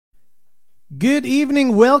Good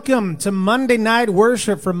evening. Welcome to Monday Night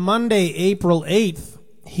Worship for Monday, April 8th,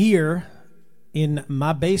 here in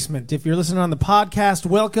my basement. If you're listening on the podcast,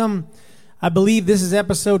 welcome. I believe this is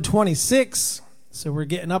episode 26, so we're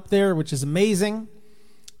getting up there, which is amazing.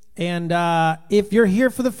 And if you're here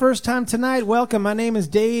for the first time tonight, welcome. My name is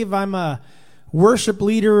Dave. I'm a worship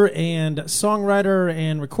leader and songwriter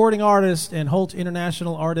and recording artist and Holt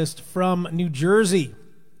International artist from New Jersey.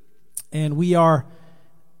 And we are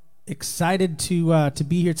excited to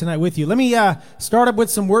be here tonight with you. Let me start up with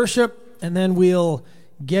some worship, and then we'll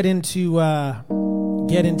get into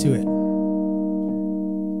it.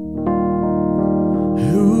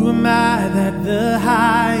 Who am I that the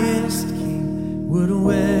highest King would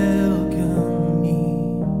welcome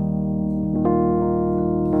me?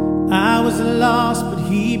 I was lost, but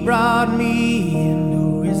He brought me in.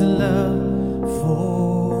 Oh, His love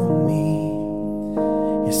for me.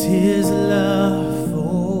 Yes, His love.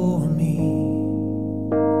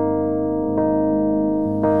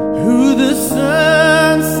 Who the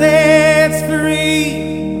sun sets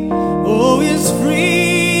free, oh, is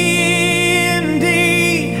free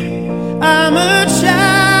indeed. I'm a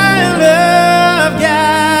child of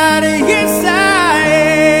God, yes I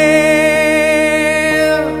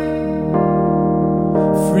am.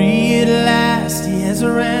 Free at last, He has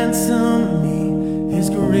ransomed me, His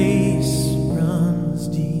grace runs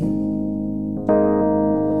deep.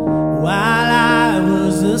 While I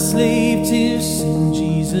was a slave to sin,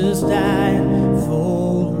 Jesus died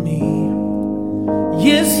for me.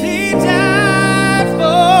 Yes, He died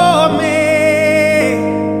for me.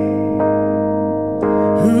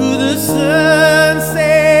 Who the Son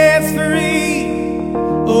sets free,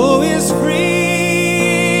 oh, is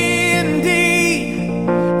free indeed.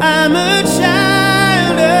 I'm a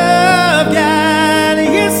child of God,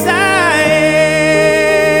 yes I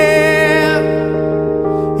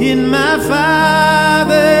am. In my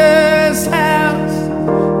Father's house,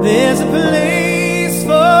 there's a place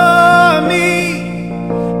for me.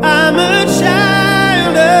 I'm a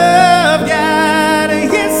child of God,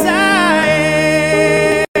 yes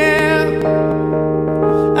I am.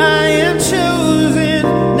 I am chosen,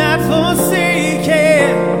 not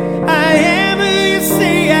forsaken. I am who you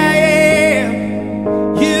say I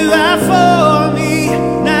am. You are for me,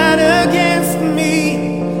 not against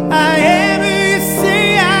me. I am who you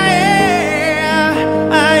say I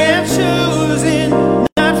am. I am chosen,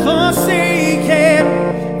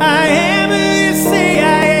 I am who you say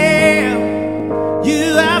I am.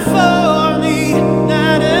 You are for me,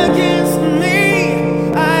 not against me.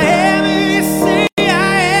 I am who you say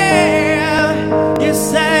I am.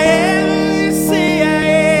 Yes, I am who you say I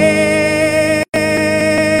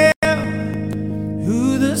am.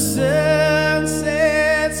 Who the Son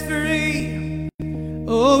sets free,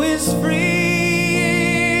 oh, is free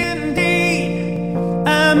indeed.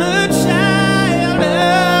 I'm a child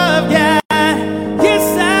of God.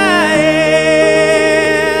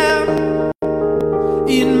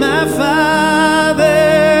 In my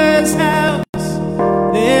Father's house,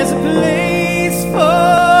 there's a place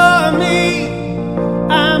for me.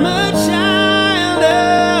 I'm a child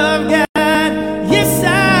of God, yes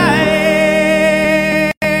I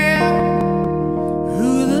am.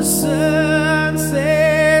 Who the Son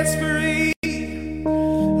sets free,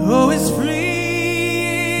 oh, is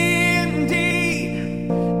free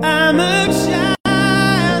indeed. I'm a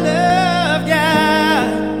child of God,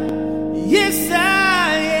 yes I am.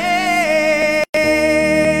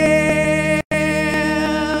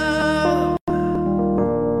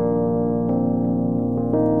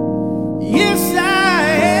 Yes, I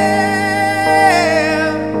am.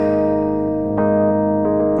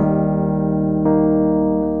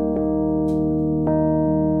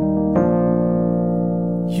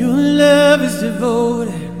 Your love is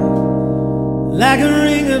devoted, like a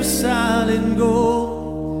ring of solid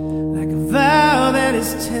gold, like a vow that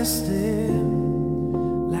is tested,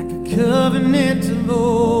 like a covenant of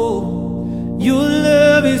old. Your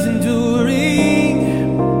love is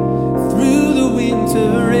enduring through the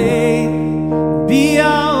winter rain,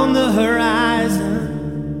 beyond the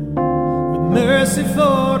horizon, with mercy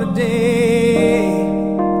for today.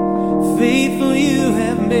 Faithful you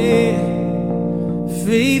have been,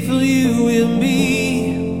 faithful you will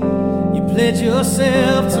be. You pledge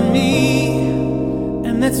yourself to me,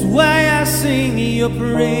 and that's why I sing. Your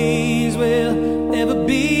praise will ever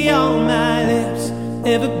be on my lips,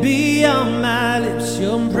 ever be on my lips.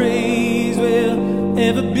 Your praise will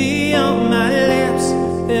ever be on my lips,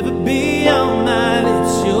 ever be on my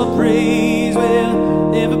lips. Your praise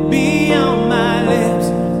will ever be on my lips,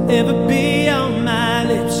 ever be on my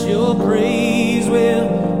lips. Your praise will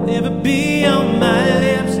ever be on my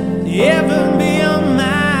lips, ever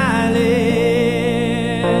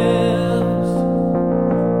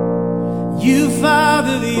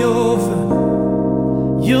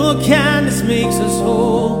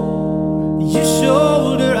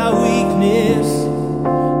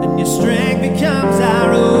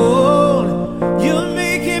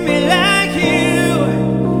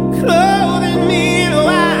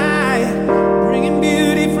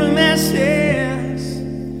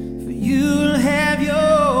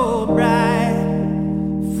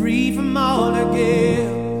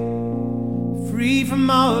them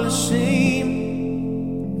all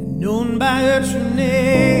ashamed and known by her true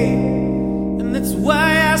name. And that's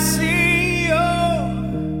why I sing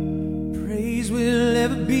your praise will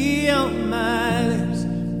ever be on my lips,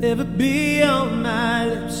 ever be on my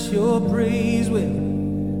lips. Your praise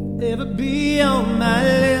will ever be on my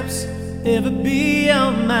lips, ever be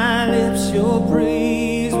on my lips. Your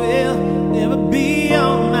praise will ever be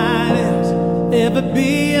on my lips, ever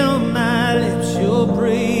be on my lips. Your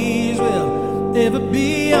praise will ever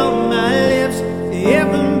be on my lips,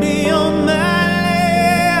 ever be on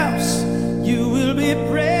my lips. You will be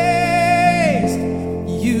praised,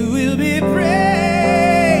 you will be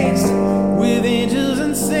praised. With angels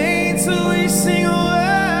and saints we sing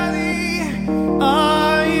worthy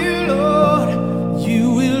are you, Lord.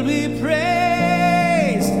 You will be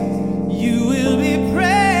praised, you will be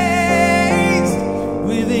praised.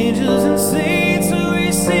 With angels and saints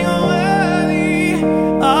we sing worthy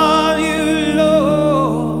are you,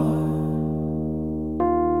 Lord.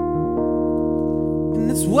 And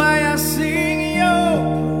that's why I sing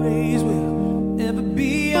your praise will ever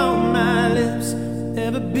be on my lips,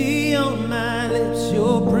 ever be on my lips.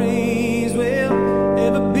 Your praise will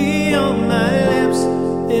ever be on my lips,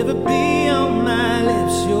 ever be on my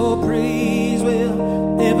lips. Your praise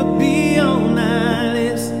will ever be on my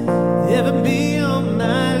lips, ever be on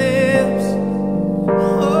my lips.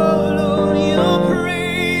 Oh Lord, your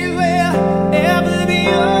praise will ever be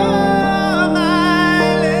on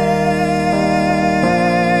my lips.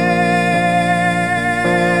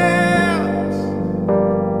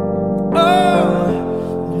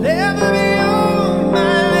 Oh, will ever be on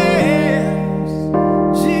my lips.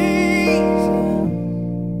 Jesus,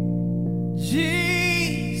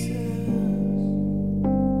 Jesus.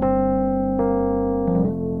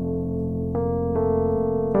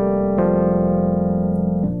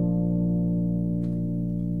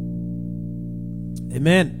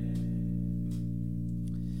 Amen.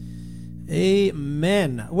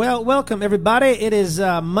 Amen. Well, welcome everybody. It is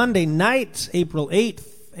Monday night, April 8th,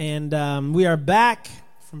 and we are back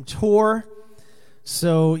from tour.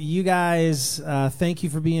 So you guys, thank you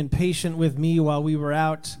for being patient with me while we were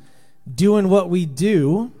out doing what we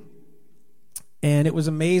do. And it was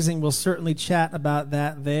amazing. We'll certainly chat about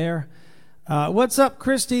that there. What's up,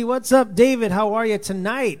 Christy? What's up, David? How are you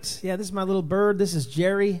tonight? Yeah, this is my little bird. This is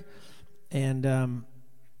Jerry. And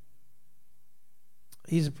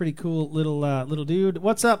he's a pretty cool little dude.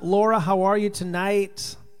 What's up, Laura? How are you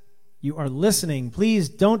tonight? You are listening. Please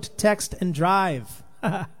don't text and drive.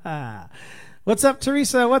 What's up,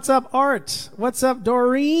 Teresa? What's up, Art? What's up,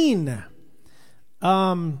 Doreen?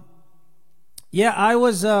 Yeah, I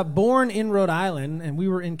was born in Rhode Island, and we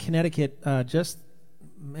were in Connecticut a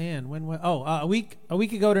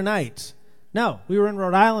week ago tonight. No, we were in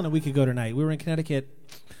Rhode Island a week ago tonight. We were in Connecticut,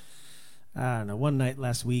 I don't know, one night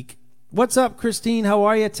last week. What's up, Christine? How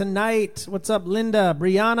are you tonight? What's up, Linda,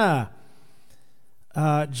 Brianna,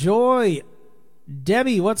 Joy,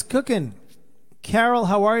 Debbie? What's cooking? Carol,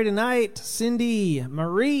 how are you tonight? Cindy,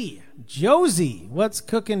 Marie, Josie, what's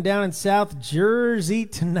cooking down in South Jersey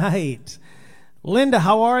tonight? Linda,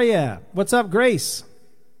 how are you? What's up, Grace?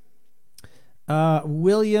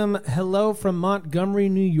 William, hello from Montgomery,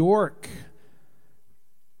 New York.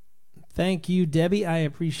 Thank you, Debbie. I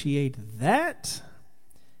appreciate that.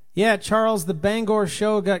 Yeah, Charles, the Bangor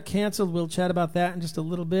show got canceled. We'll chat about that in just a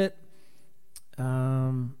little bit.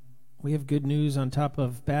 We have good news on top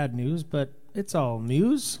of bad news, but it's all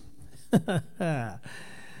news.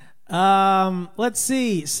 Let's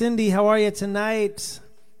see. Cindy, how are you tonight?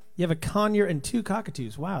 You have a conure and 2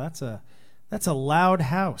 cockatoos. Wow, that's a loud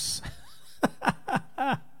house.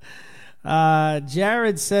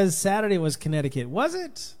 Jared says Saturday was Connecticut. Was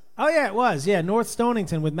it? Oh, yeah, it was. Yeah, North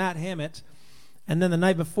Stonington with Matt Hammett. And then the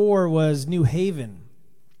night before was New Haven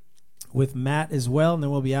with Matt as well. And then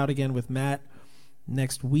we'll be out again with Matt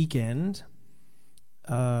next weekend.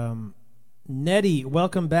 Nettie,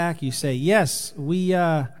 welcome back, you say. Yes, we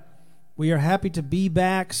are happy to be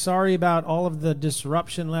back. Sorry about all of the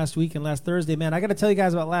disruption last week and last Thursday. Man, I got to tell you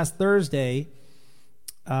guys about last Thursday.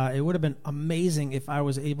 It would have been amazing if I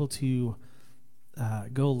was able to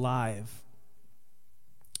go live.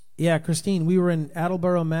 Yeah, Christine, we were in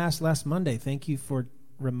Attleboro, Mass. last Monday. Thank you for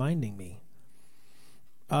reminding me.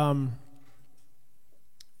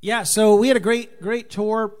 Yeah, so we had a great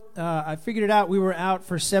tour. I figured it out. We were out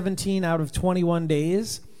for 17 out of 21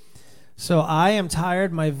 days. So I am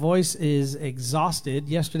tired. My voice is exhausted.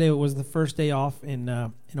 Yesterday was the first day off in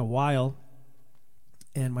a while.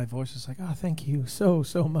 And my voice is like, oh, thank you so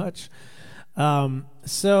much.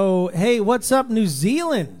 So, hey, what's up, New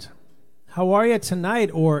Zealand? How are you tonight?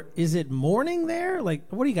 Or is it morning there? Like,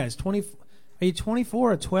 what are you guys, are Are you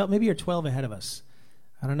 24 or 12? Maybe you're 12 ahead of us.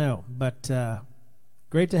 I don't know, but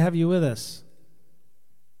great to have you with us.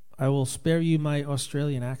 I will spare you my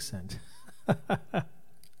Australian accent.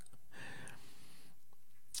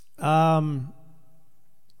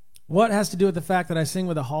 What has to do with the fact that I sing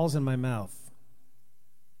with the halls in my mouth?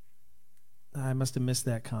 I must have missed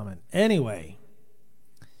that comment. Anyway.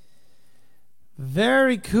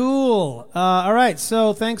 Very cool. All right,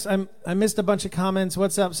 so thanks. I missed a bunch of comments.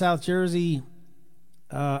 What's up, South Jersey?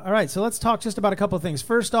 All right, so let's talk just about a couple of things.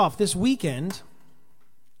 First off, this weekend,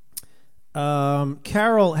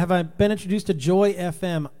 Carol, have I been introduced to Joy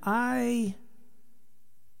FM?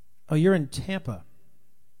 Oh, you're in Tampa.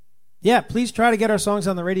 Yeah, please try to get our songs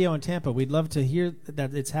on the radio in Tampa. We'd love to hear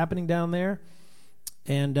that it's happening down there.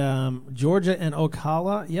 And Georgia and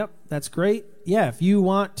Ocala, yep, that's great. Yeah, if you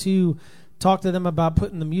want to talk to them about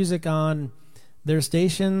putting the music on their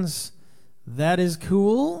stations, that is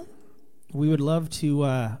cool. We would love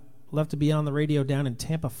to be on the radio down in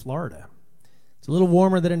Tampa, Florida. It's a little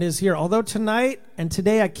warmer than it is here. Although tonight and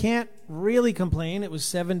today I can't really complain. It was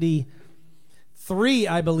 73,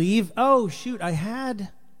 I believe. Oh, shoot,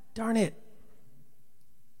 darn it.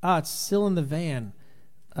 It's still in the van.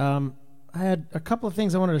 I had a couple of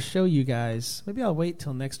things I wanted to show you guys. Maybe I'll wait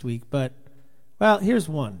till next week, but, well, here's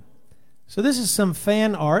one. So this is some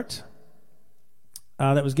fan art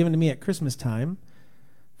that was given to me at Christmas time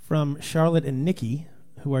from Charlotte and Nikki,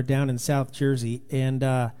 who are down in South Jersey. And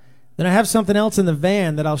then I have something else in the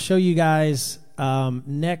van that I'll show you guys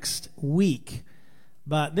next week.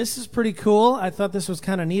 But this is pretty cool. I thought this was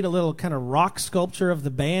kind of neat, a little kind of rock sculpture of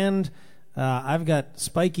the band. I've got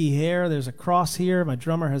spiky hair. There's a cross here. My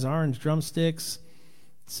drummer has orange drumsticks.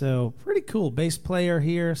 So pretty cool. Bass player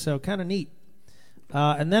here, so kind of neat.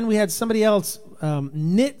 And then we had somebody else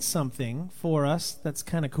knit something for us that's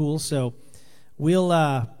kind of cool. So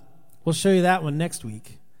we'll show you that one next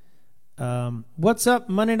week. What's up,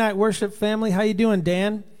 Monday Night Worship family? How you doing,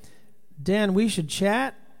 Dan? Dan, we should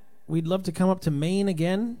chat. We'd love to come up to Maine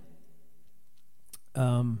again.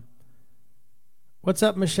 What's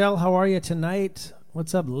up, Michelle? How are you tonight?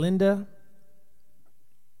 What's up, Linda?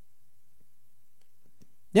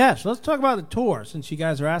 Yeah, so let's talk about the tour, since you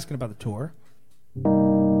guys are asking about the tour.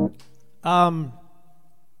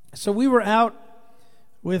 So we were out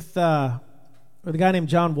with a guy named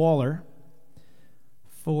John Waller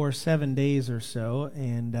for 7 days or so,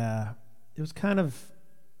 and it was kind of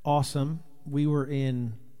awesome. We were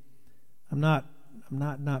in. I'm not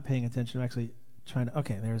paying attention. I'm actually trying to.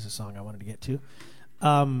 Okay, there's a song I wanted to get to.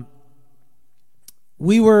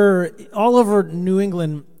 We were all over New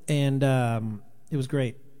England, and it was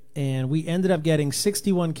great. And we ended up getting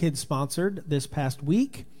 61 Kids sponsored this past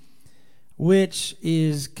week, which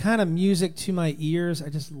is kind of music to my ears. I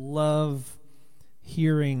just love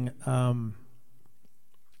hearing and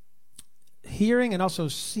also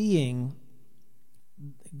seeing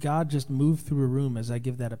God just move through a room as I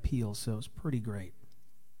give that appeal. So it's pretty great.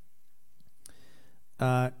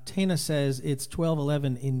 Tana says it's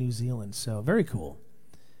 12:11 in New Zealand, so very cool.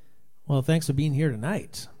 Well, thanks for being here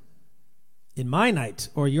tonight. In my night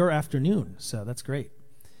or your afternoon, so that's great.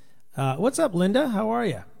 What's up, Linda? How are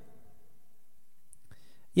you?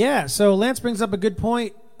 Yeah, so Lance brings up a good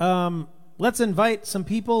point. Let's invite some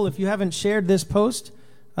people. If you haven't shared this post,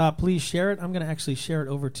 please share it. I'm going to actually share it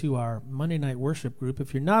over to our Monday Night Worship group.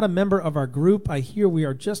 If you're not a member of our group, I hear we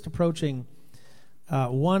are just approaching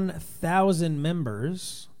 1,000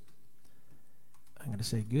 members. I'm going to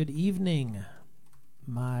say good evening,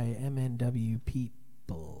 my MNW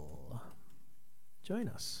people. Join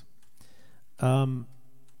us. Yeah,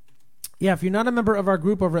 if you're not a member of our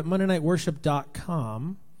group over at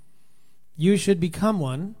MondayNightWorship.com, you should become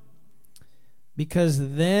one,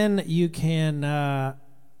 because then you can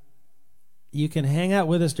hang out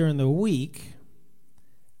with us during the week.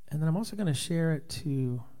 And then I'm also going to share it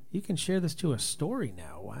to, you can share this to a story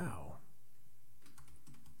now. Wow.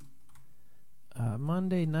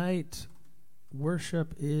 Monday Night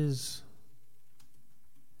Worship is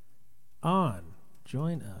on.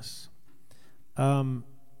 Join us.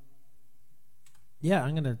 Yeah,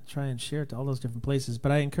 I'm going to try and share it to all those different places,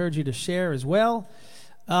 but I encourage you to share as well.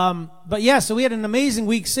 But yeah, so we had an amazing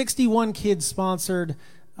week. 61 Kids sponsored.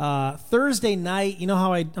 Thursday night, you know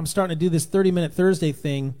how I'm starting to do this 30-minute Thursday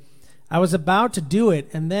thing. I was about to do it,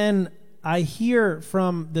 and then I hear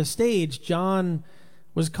from the stage, John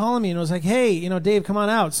was calling me and was like, hey, Dave, come on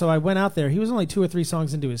out. So I went out there. He was only 2 or 3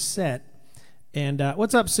 songs into his set. And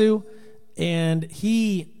what's up, Sue? And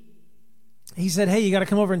he said, hey, you got to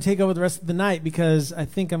come over and take over the rest of the night because I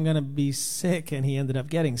think I'm going to be sick. And he ended up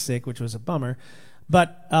getting sick, which was a bummer.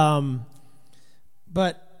 But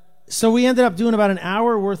So we ended up doing about an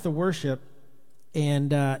hour worth of worship,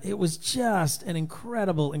 and it was just an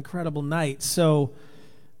incredible, incredible night. So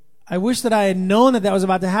I wish that I had known that was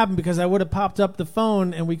about to happen, because I would have popped up the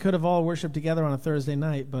phone and we could have all worshiped together on a Thursday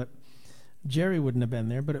night, but Jerry wouldn't have been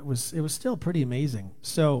there, but it was still pretty amazing.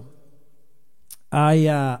 So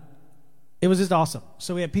it was just awesome.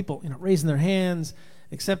 So we had people, raising their hands,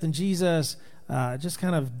 accepting Jesus, just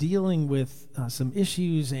kind of dealing with some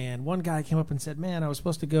issues. And one guy came up and said, "Man, I was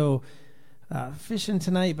supposed to go fishing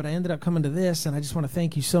tonight, but I ended up coming to this, and I just want to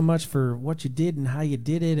thank you so much for what you did and how you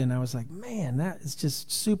did it." And I was like, man, that is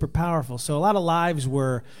just super powerful. So a lot of lives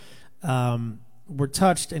were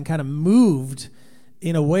touched and kind of moved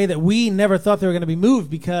in a way that we never thought they were going to be moved,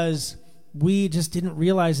 because we just didn't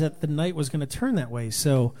realize that the night was going to turn that way.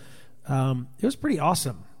 So it was pretty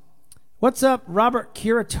awesome. What's up, Robert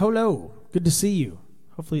Kiratolo? Good to see you.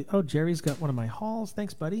 Hopefully, Jerry's got one of my hauls.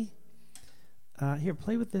 Thanks, buddy. Here,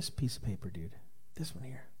 play with this piece of paper, dude. This one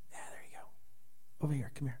here. Yeah, there you go. Over here,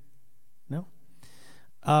 come here. No?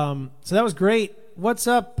 So that was great. What's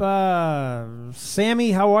up,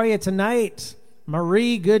 Sammy? How are you tonight?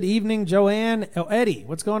 Marie, good evening. Joanne. Oh, Eddie,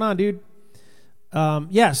 what's going on, dude?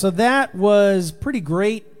 So that was pretty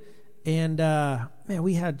great. And, man,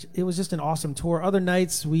 it was just an awesome tour. Other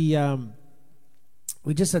nights, we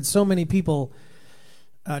just had so many people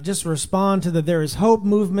just respond to the There Is Hope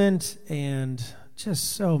movement, and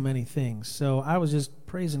just so many things. So I was just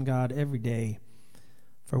praising God every day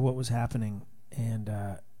for what was happening, and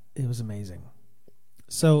it was amazing.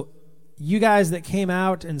 So you guys that came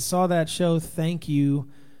out and saw that show, thank you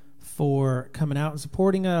for coming out and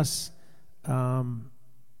supporting us.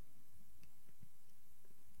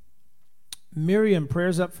 Miriam,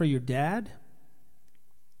 prayers up for your dad.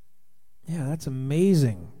 Yeah, that's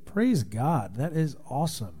amazing. Praise God. That is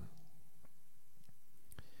awesome.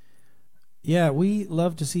 Yeah, we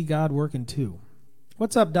love to see God working too.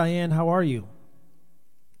 What's up, Diane? How are you?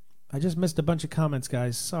 I just missed a bunch of comments,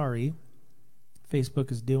 guys. Sorry.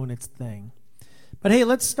 Facebook is doing its thing. But hey,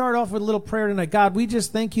 let's start off with a little prayer tonight. God, we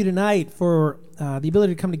just thank you tonight for the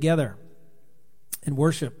ability to come together and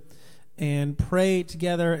worship and pray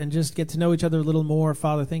together and just get to know each other a little more.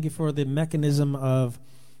 Father, thank you for the mechanism of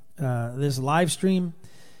this live stream.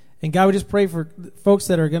 And God, we just pray for folks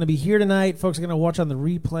that are going to be here tonight, folks that are going to watch on the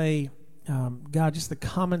replay. God, just the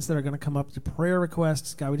comments that are going to come up, the prayer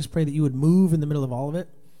requests. God, we just pray that you would move in the middle of all of it.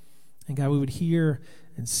 And God, we would hear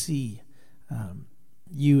and see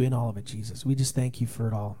you in all of it, Jesus. We just thank you for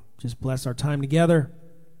it all. Just bless our time together.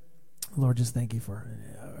 Lord, just thank you for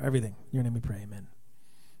everything. In your name we pray, amen.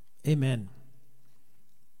 Amen.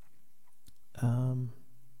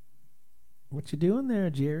 What you doing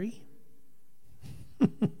there, Jerry?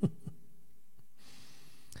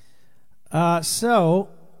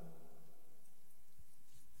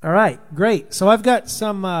 All right, great. So I've got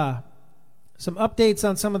some updates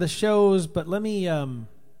on some of the shows, but let me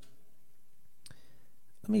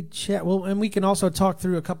chat. Well, and we can also talk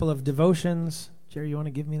through a couple of devotions. Jerry, you want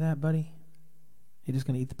to give me that, buddy? You just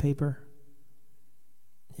going to eat the paper?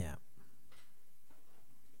 Yeah.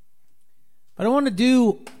 I don't want to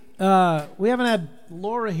do. We haven't had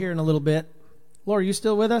Laura here in a little bit. Laura, you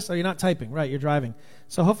still with us? Oh, you're not typing. Right, you're driving.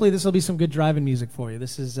 So hopefully this will be some good driving music for you.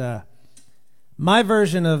 This is my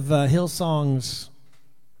version of Hillsong's,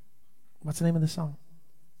 what's the name of the song?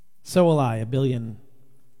 So Will I,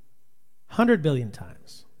 100 billion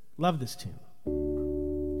times. Love this tune.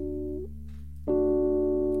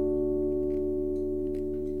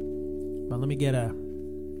 Well, let me get a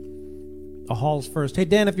Halls first. Hey,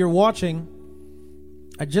 Dan, if you're watching,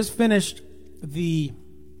 I just finished the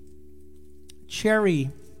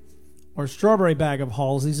cherry or strawberry bag of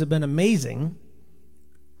Halls. These have been amazing,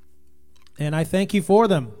 and I thank you for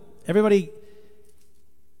them. Everybody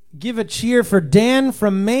give a cheer for Dan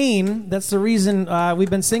from Maine. That's the reason we've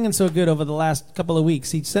been singing so good over the last couple of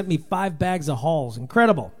weeks. He sent me 5 bags of Halls.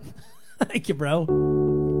 Incredible. Thank you, bro.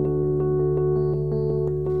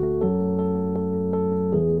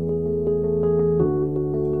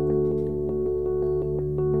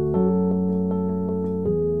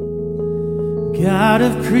 God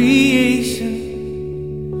of creation,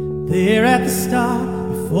 there at the start,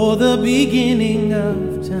 before the beginning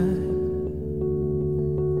of time.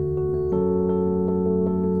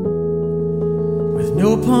 With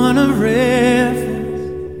no point of reference,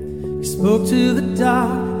 you spoke to the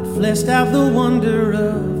dark and fleshed out the wonder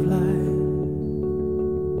of light.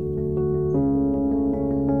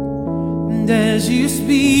 And as you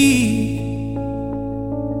speak,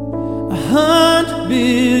 100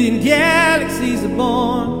 billion galaxies are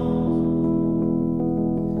born.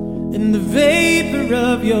 In the vapor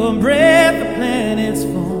of your breath, the planets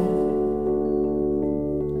form.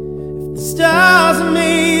 Stars are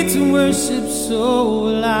made to worship so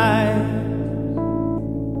alive.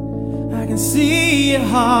 I can see your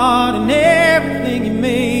heart in everything you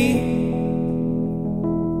made.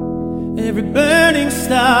 Every burning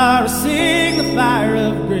star will sing the fire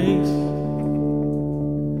of grace.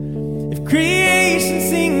 If creation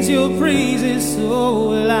sings your praises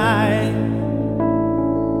so alive,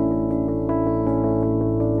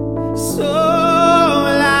 so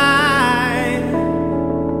alive.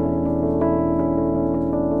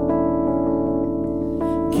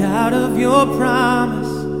 God of your promise,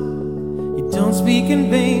 you don't speak in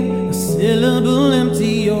vain, a syllable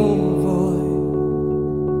empty your voice.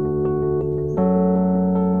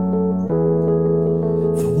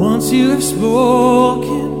 For once you have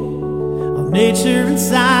spoken, all nature and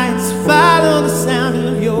science follow the sound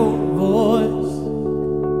of your voice.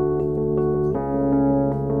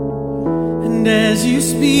 And as you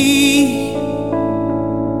speak,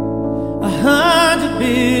 100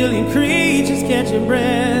 billion creatures catch your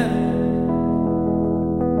breath,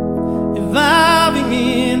 evolving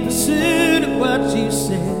in pursuit of what you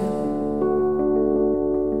said.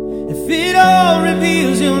 If it all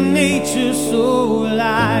reveals your nature so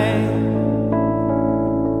alive,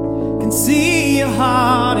 can see your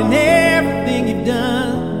heart in everything you've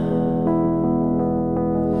done.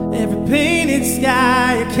 Every painted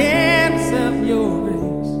sky, a canvas of your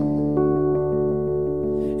grace.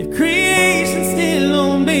 If creation still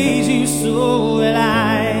obeys you so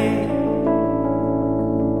alive,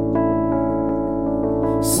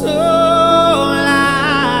 so alive,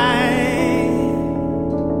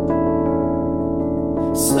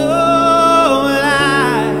 so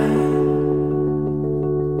alive.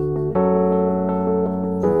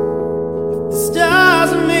 The stars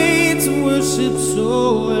are made to worship so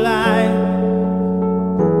alive.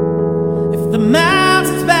 If the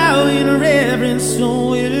mountains bow in reverence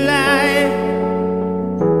so alive,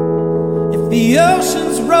 if the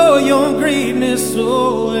oceans roar your greatness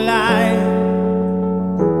so alive.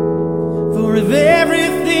 For if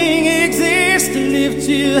everything exists to lift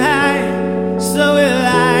you high, so will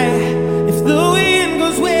I. If the wind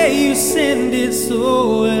goes where you send it,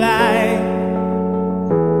 so will I.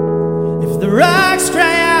 If the rocks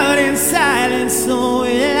cry out in silence, so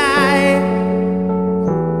will I.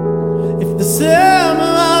 If the sum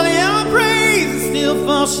of all your praises still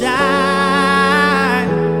fall shy,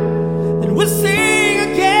 then we'll sing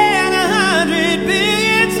again 100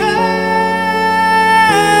 billion times.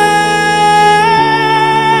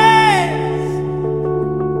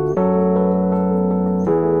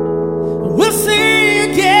 We'll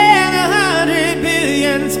sing again 100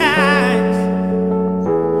 billion times.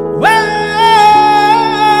 Whoa.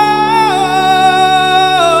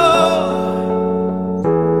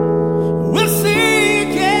 We'll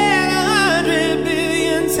sing again 100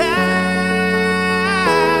 billion times.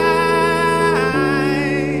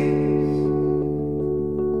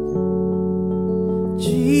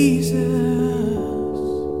 Jesus,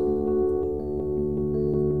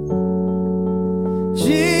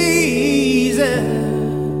 Jesus,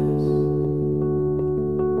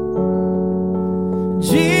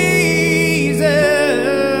 Jesus.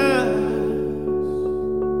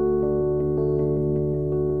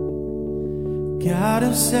 God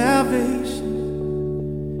of salvation,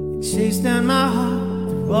 you chased down my heart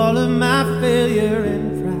through all of my failure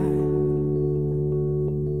and pride.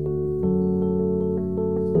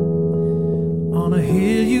 On a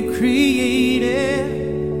hill you created,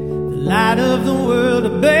 the light of the world,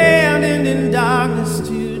 abandoned in darkness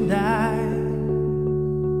to die.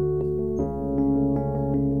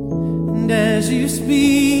 And as you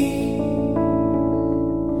speak,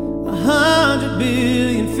 100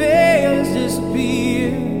 billion failures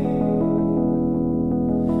disappear.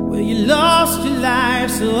 Well, you lost your life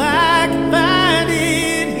so I could find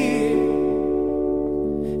it here.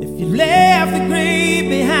 If you left the grave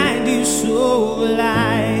behind you so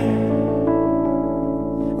alive,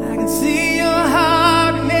 I can see your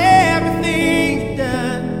heart in everything you've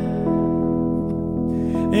done.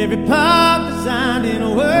 Every part designed in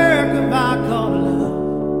a work of art called love.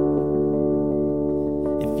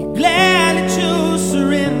 If you gladly choose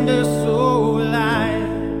surrender so alive,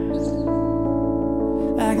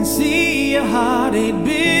 I can see your heart 8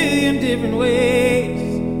 billion different ways.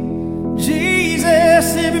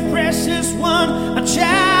 Jesus, every precious one, a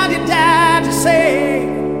child you died to save.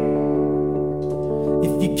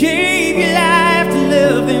 If you gave your life to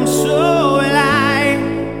love them so alive,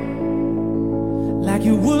 like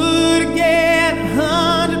you would again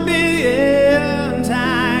 100 billion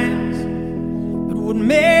times. But what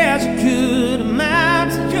measure could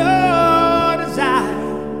amount to your desire?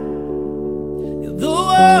 You're the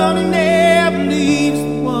one who never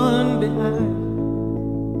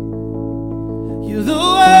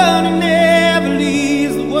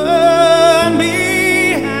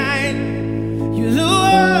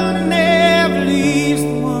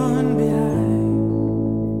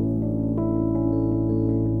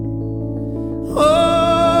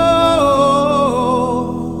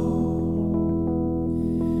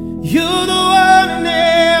You're the one who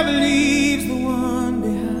never leaves the one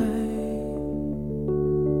behind.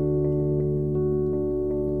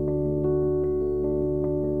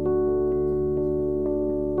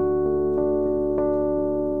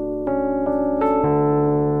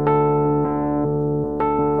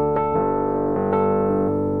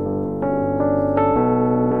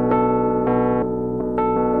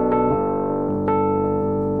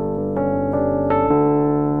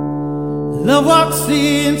 Love walks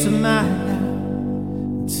into my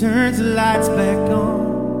house, turns the lights back on.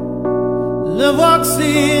 Love walks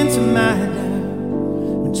into my house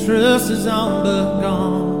when trust is all but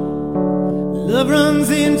gone. Love runs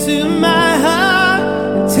into my heart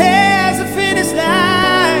and tears the finish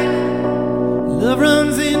line. Love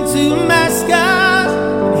runs into my scars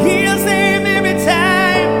and heals them every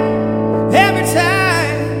time, every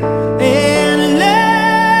time. And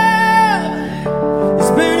love is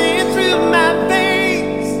burning through my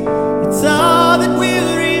veins. It's all that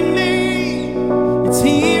will remain. It's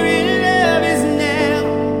here and love is now.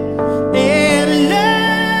 And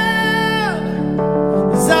love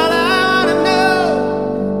is all I wanna know.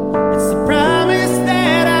 It's the promise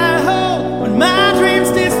that I hold when my dreams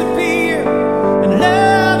disappear. And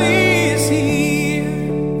love is here.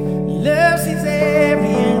 Love sees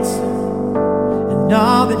every answer and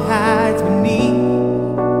all that hides beneath.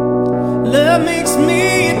 Love makes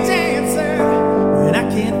me a dancer when I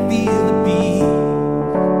can't feel the beat.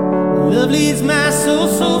 Love leads my soul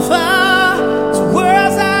so far to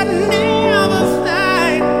worlds I'd never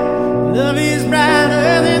find. Love is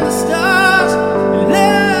brighter than the stars, and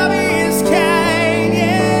love is kind,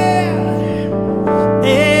 yeah.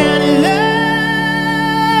 And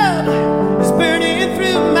love is burning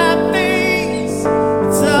through my veins.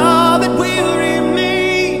 It's all that will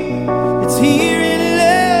remain. It's here and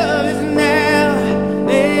love is now.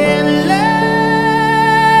 And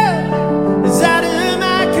love is out of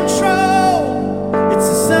my control. It's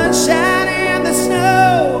the sunshine and the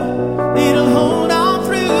snow. It'll hold on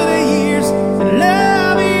through the years. And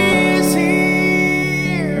love is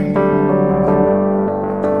here.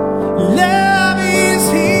 Love is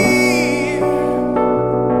here.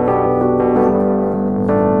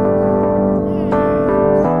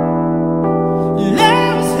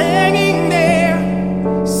 Love is hanging there,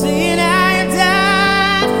 saying I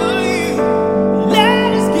died for you.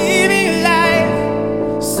 Love is giving life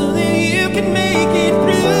so that you can make it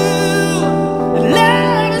through. And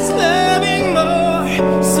love is loving more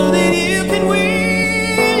so that you can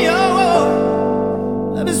win your war.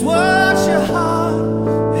 Love is what your heart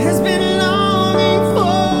has been longing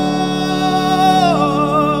for.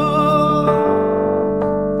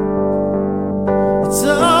 It's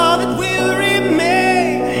all that will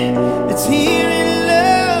remain. It's here and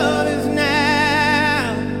love is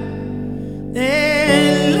now.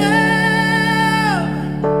 And love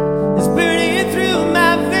is burning through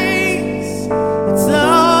my veins. It's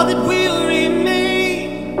all that will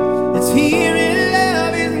remain. It's here and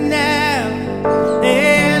love is now.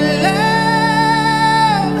 And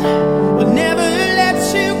love will never let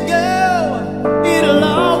you go. It'll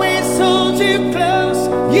always hold you close.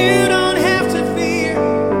 You don't have to fear,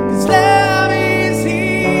 'cause love is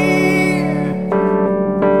here.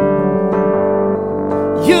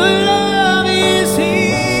 Your love is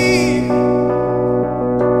here.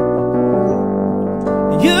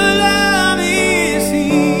 Your love is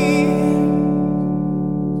here.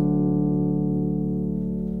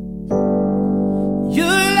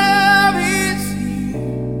 Your love is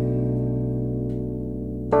here.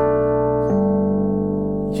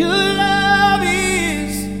 Your love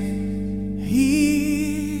is here.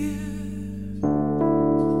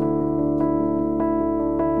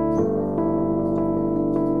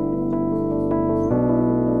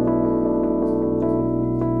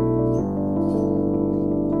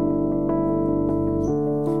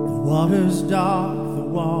 The water's dark, the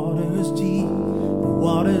water's deep, the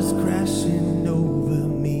water's crashing over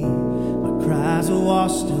me. My cries are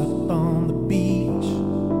washed up on the beach,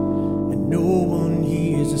 and no one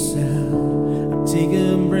hears a sound. I take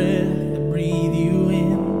a breath to breathe you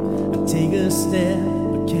in. I take a step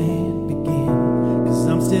but can't begin, 'cause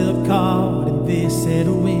I'm still caught in this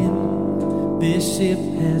headwind. This ship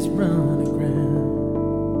has run aground.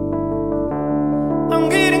 I'm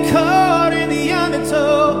getting caught in the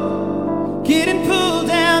undertow, getting pulled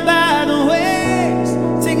down by the waves.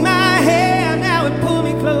 Take my hand now and pull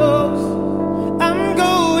me close. I'm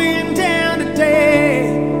going down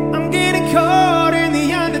today. I'm getting caught in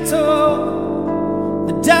the undertow.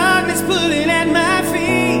 The darkness pulling at my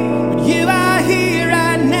feet, but you are here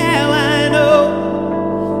right now, I know.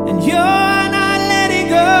 And you're not letting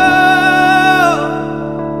go.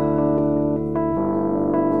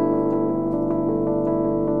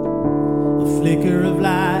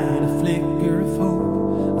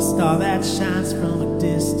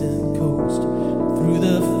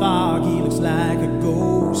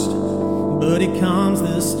 but it calms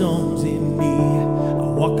the storms in me.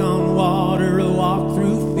 I walk on water, I walk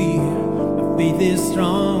through fear. My faith is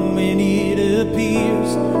strong when it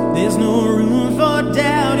appears. There's no room for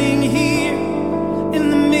doubting here.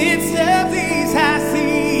 In the midst of these high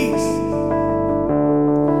seas,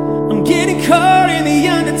 I'm getting caught in the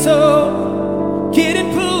undertow,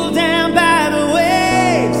 getting pulled down by the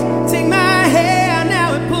waves. Take my hand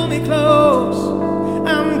now and pull me close.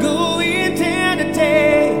 I'm going down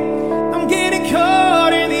today. I'm getting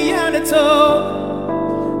caught in the undertow.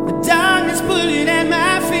 The darkness pulling at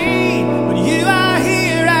my feet, but you are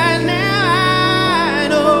here right now, I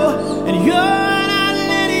know, and you're not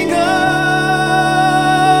letting go.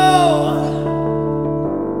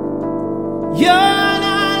 You're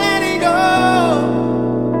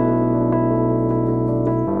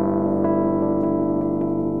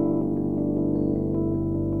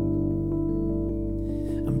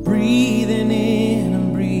breathing in,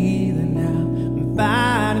 I'm breathing out. I'm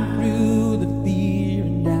fighting through the fear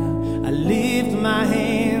and doubt. I lift my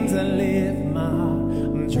hands, I lift my heart.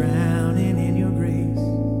 I'm drowning in your grace.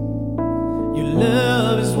 Your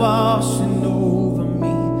love is washing over me.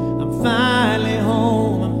 I'm finally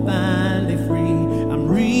home, I'm finally free. I'm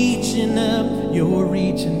reaching up, you're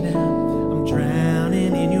reaching down. I'm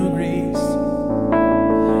drowning in your grace.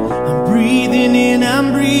 I'm breathing in,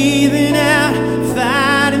 I'm breathing out.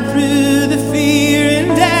 Fighting through the fear and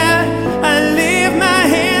doubt. I lift my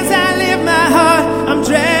hands, I lift my heart. I'm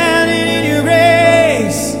drowning in your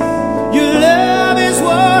grace. Your love is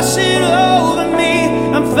washing over me.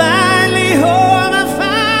 I'm finally home, I'm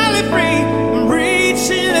finally free. I'm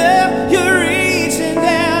reaching up, you're reaching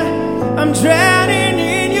down. I'm drowning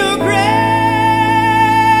in your grace.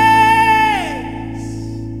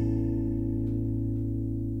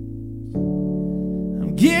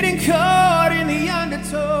 I'm getting caught in the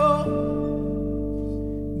undertow,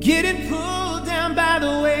 getting pulled down by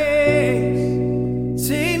the waves.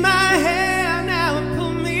 Take my hand now and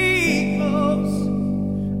pull me close.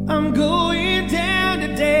 I'm going down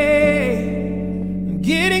today. I'm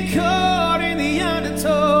getting caught in the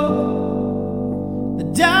undertow. The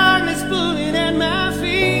darkness pulling at my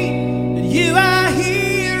feet, but you are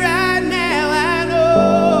here right now, I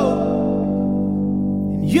know,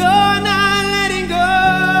 and you're not letting go.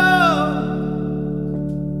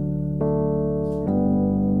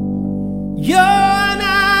 You're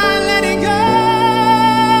not letting go,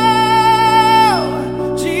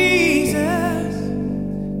 Jesus.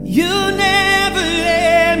 You never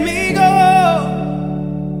let me go.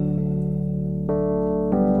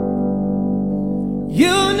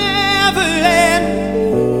 You never let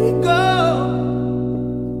me go.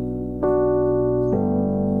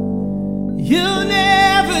 You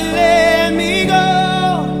never let me go.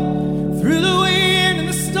 Through the wind and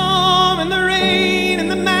the storm and the rain and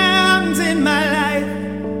the mountains in my life,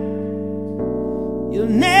 you'll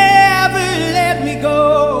never let me go.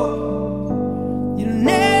 You'll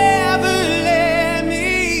never let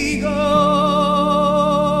me go.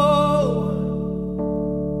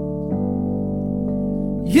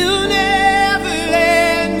 You never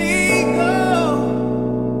let me go.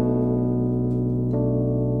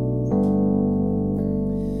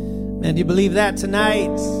 Man, do you believe that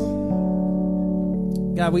tonight?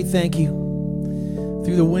 God, we thank you.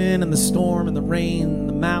 Through the wind and the storm and the rain and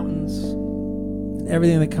the mountains and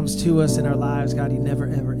everything that comes to us in our lives, God, you never,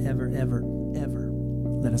 ever, ever, ever, ever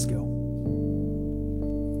let us go.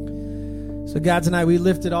 So God, tonight we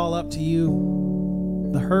lift it all up to you.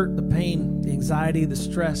 The hurt, the pain, the anxiety, the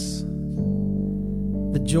stress,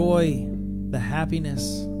 the joy, the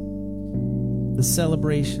happiness, the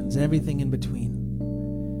celebrations, everything in between.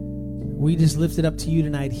 We just lift it up to you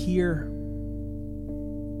tonight here.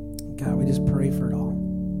 God, we just pray for it all.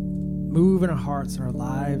 Move in our hearts and our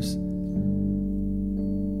lives.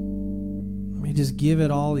 We just give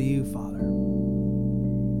it all to you, Father,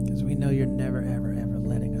 because we know you're never, ever, ever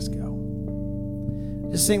letting us go.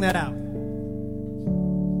 Just sing that out.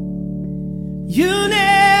 You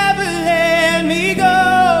never let me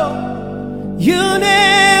go. You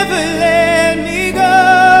never let me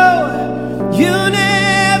go. You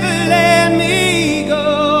never let me go.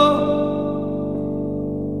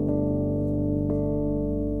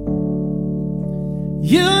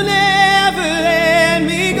 You never let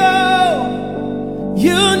me go.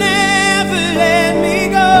 You never let me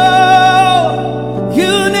go.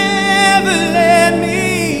 You never let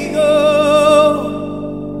me go.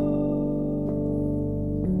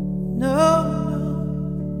 No,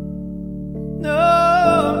 no,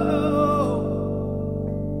 no.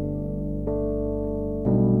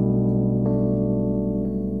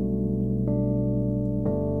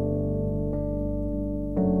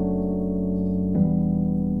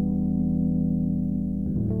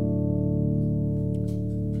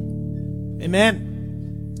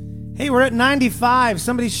 Amen. Hey, we're at 95.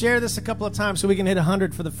 Somebody share this a couple of times so we can hit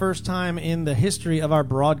 100 for the first time in the history of our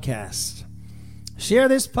broadcast. Share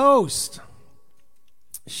this post.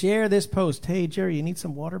 Share this post. Hey, Jerry, you need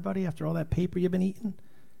some water, buddy, after all that paper you've been eating?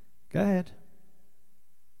 Go ahead.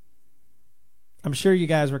 I'm sure you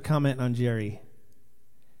guys were commenting on Jerry.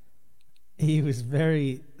 He was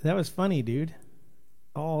that was funny, dude.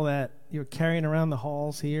 All that, you were carrying around the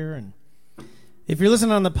halls here. And if you're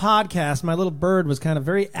listening on the podcast, my little bird was kind of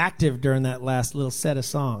very active during that last little set of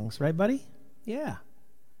songs. Right, buddy? Yeah.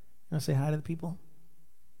 You want to say hi to the people?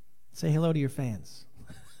 Say hello to your fans.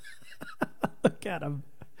 Look at him.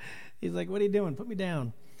 He's like, what are you doing? Put me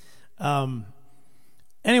down.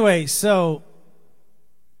 Anyway, so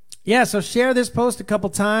share this post a couple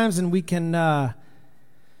times and we can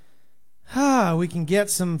get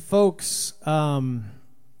some folks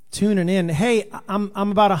tuning in. Hey, I'm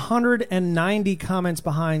about 190 comments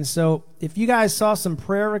behind, so if you guys saw some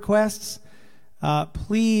prayer requests,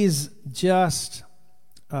 please just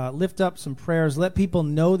lift up some prayers. Let people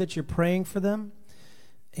know that you're praying for them.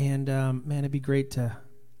 And man, it'd be great to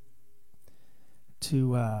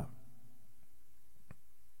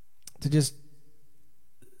just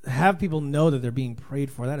have people know that they're being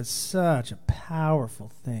prayed for. That is such a powerful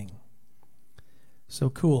thing. So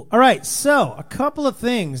cool. All right, so a couple of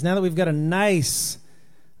things now that we've got a nice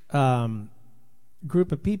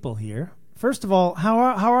group of people here. First of all, how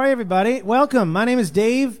are everybody? Welcome. My name is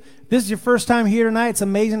Dave. This is your first time here tonight. It's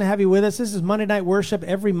amazing to have you with us. This is Monday Night Worship.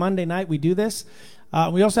 Every Monday night we do this.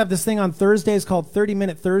 We also have this thing on Thursdays called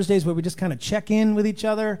 30-Minute Thursdays where we just kind of check in with each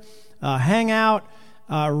other, hang out,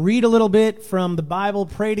 read a little bit from the Bible,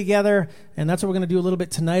 pray together, and that's what we're going to do a little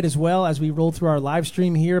bit tonight as well as we roll through our live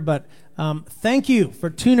stream here. But thank you for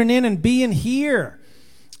tuning in and being here.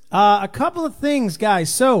 A couple of things,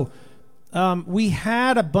 guys. So we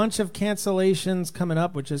had a bunch of cancellations coming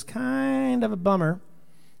up, which is kind of a bummer.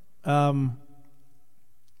 But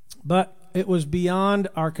it was beyond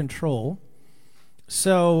our control.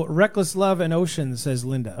 So, Reckless Love and Ocean, says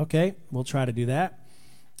Linda. Okay, we'll try to do that.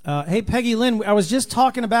 Hey, Peggy Lynn, I was just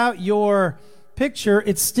talking about your picture.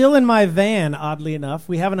 It's still in my van, oddly enough.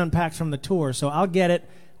 We haven't unpacked from the tour, so I'll get it.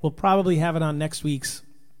 We'll probably have it on next week's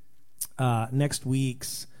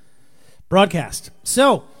broadcast.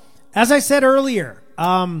 So, as I said earlier,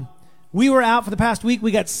 we were out for the past week.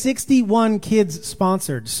 We got 61 kids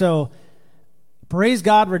sponsored. So, praise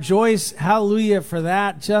God, rejoice, hallelujah for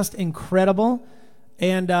that. Just incredible.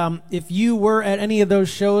 And if you were at any of those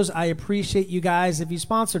shows, I appreciate you guys. If you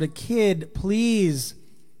sponsored a kid, please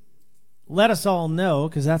let us all know,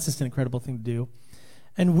 because that's just an incredible thing to do.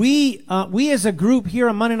 And we as a group here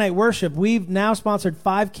on Monday Night Worship, we've now sponsored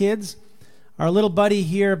 5 kids. Our little buddy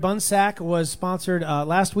here, Bunsack, was sponsored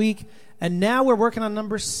last week, and now we're working on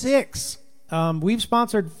number 6. We've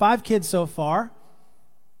sponsored 5 kids so far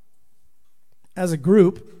as a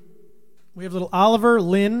group. We have little Oliver,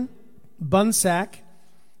 Lynn, Bunsack,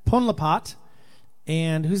 Ponlapat,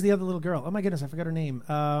 and who's the other little girl? Oh my goodness, I forgot her name.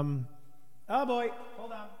 Oh boy,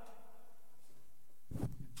 hold on.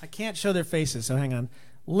 I can't show their faces, so hang on.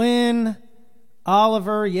 Lynn,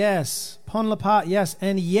 Oliver, yes. Ponlapat, yes.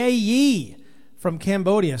 And Ye from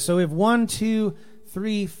Cambodia. So we have 1, 2,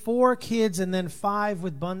 3, 4 kids, and then 5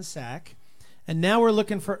 with Bunsack. And now we're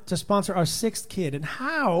looking to sponsor our 6th kid. And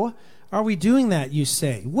how are we doing that, you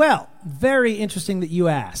say? Well, very interesting that you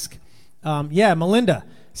ask. Melinda,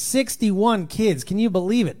 61 kids. Can you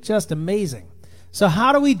believe it? Just amazing. So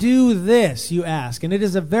how do we do this, you ask? And it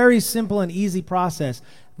is a very simple and easy process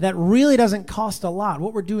that really doesn't cost a lot.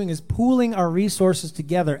 What we're doing is pooling our resources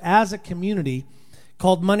together as a community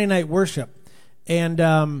called Monday Night Worship. And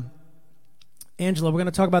Angela, we're going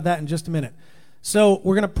to talk about that in just a minute. So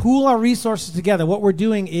we're going to pool our resources together. What we're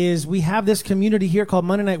doing is we have this community here called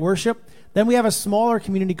Monday Night Worship. Then we have a smaller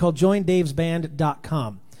community called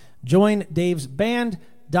JoinDavesBand.com.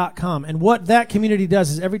 JoinDavesBand.com. And what that community does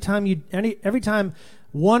is every time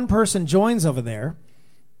one person joins over there,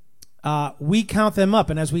 we count them up.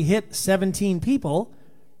 And as we hit 17 people,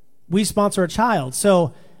 we sponsor a child.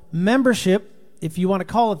 So membership, if you want to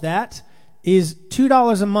call it that, is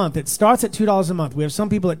 $2 a month. It starts at $2 a month. We have some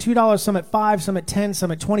people at $2, some at $5, some at $10,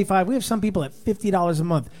 some at $25. We have some people at $50 a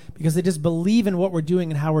month because they just believe in what we're doing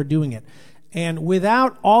and how we're doing it. And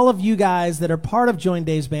without all of you guys that are part of Join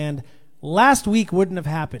Dave's Band, last week wouldn't have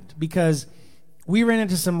happened because we ran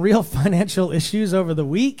into some real financial issues over the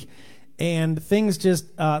week, and things just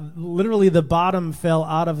literally the bottom fell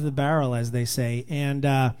out of the barrel, as they say.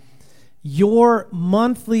 And your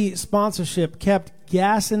monthly sponsorship kept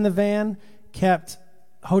gas in the van, kept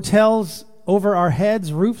hotels over our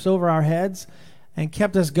heads, roofs over our heads, and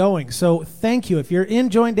kept us going. So thank you. If you're in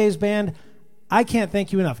Join Dave's band, I can't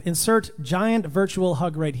thank you enough. Insert giant virtual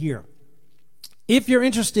hug right here. If you're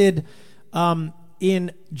interested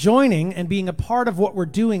in joining and being a part of what we're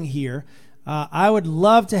doing here, I would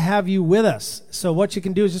love to have you with us. So what you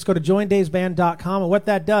can do is just go to joindavesband.com, and what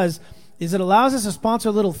that does is it allows us to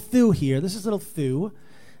sponsor little Thu here. This is little Thu,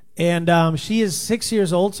 and she is 6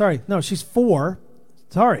 years old. She's 4.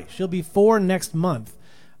 She'll be 4 next month.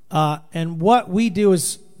 And what we do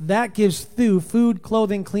is that gives Thu food,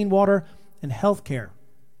 clothing, clean water, and health care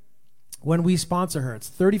when we sponsor her. It's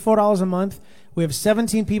 $34 a month. We have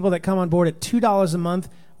 17 people that come on board at $2 a month.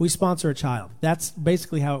 We sponsor a child. That's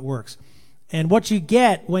basically how it works. And what you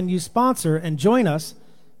get when you sponsor and join us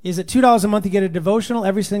is at $2 a month, you get a devotional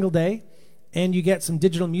every single day, and you get some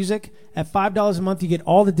digital music. At $5 a month, you get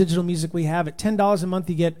all the digital music we have. At $10 a month,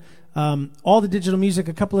 you get all the digital music,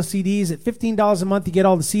 a couple of CDs. At $15 a month, you get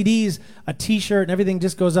all the CDs, a T-shirt, and everything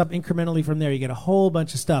just goes up incrementally from there. You get a whole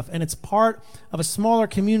bunch of stuff. And it's part of a smaller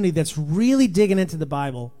community that's really digging into the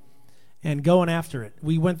Bible and going after it.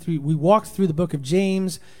 We walked through the book of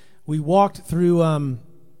James. We walked through, oh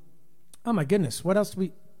my goodness, what else did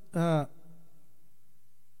we,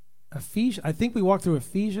 Ephesians, I think we walked through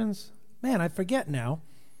Ephesians. Man, I forget now.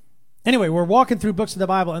 Anyway, we're walking through books of the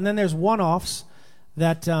Bible, and then there's one-offs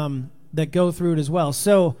that go through it as well.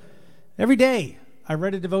 So every day I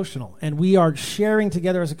read a devotional, and we are sharing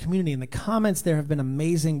together as a community, and the comments there have been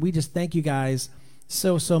amazing. We just thank you guys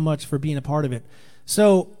so much for being a part of it.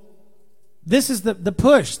 So this is the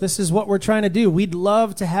push. This is what we're trying to do. We'd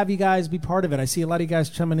love to have you guys be part of it. I see a lot of you guys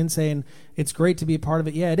chiming in saying it's great to be a part of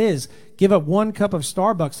it. Yeah, it is. Give up 1 cup of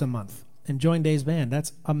Starbucks a month and join Dave's band.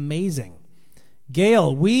 That's amazing.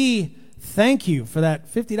 Gail, we thank you for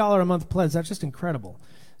that $50 a month pledge. That's just incredible.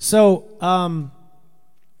 So,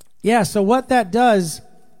 so what that does,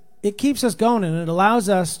 it keeps us going, and it allows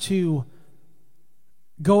us to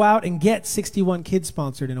go out and get 61 kids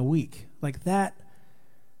sponsored in a week. Like that,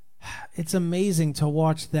 it's amazing to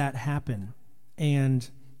watch that happen. And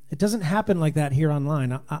it doesn't happen like that here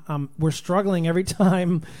online. We're struggling every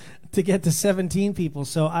time to get to 17 people.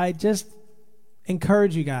 So I just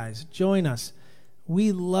encourage you guys, join us.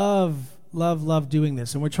 We love doing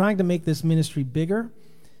this, and we're trying to make this ministry bigger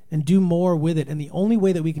and do more with it. And the only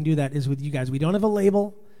way that we can do that is with you guys. We don't have a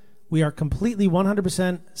label. We are completely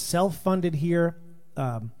 100% self-funded here,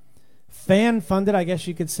 fan-funded, I guess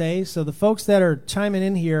you could say. So the folks that are chiming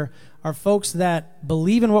in here are folks that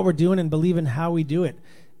believe in what we're doing and believe in how we do it.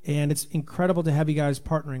 And it's incredible to have you guys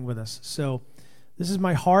partnering with us. So this is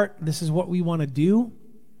my heart. This is what we want to do.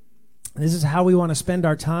 This is how we want to spend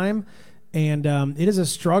our time. And it is a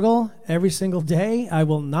struggle every single day. I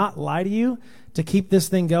will not lie to you, to keep this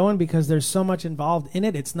thing going, because there's so much involved in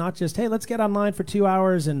it. It's not just, hey, let's get online for 2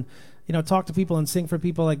 hours and talk to people and sing for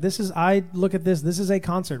people. Like I look at this is a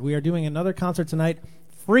concert. We are doing another concert tonight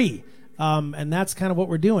free. And that's kind of what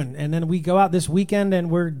we're doing. And then we go out this weekend and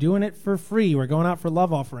we're doing it for free. We're going out for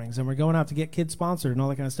love offerings, and we're going out to get kids sponsored and all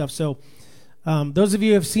that kind of stuff. So those of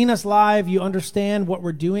you who have seen us live, you understand what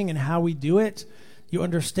we're doing and how we do it. You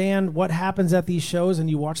understand what happens at these shows, and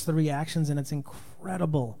you watch the reactions, and it's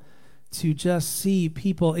incredible to just see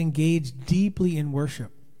people engage deeply in worship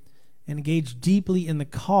and engage deeply in the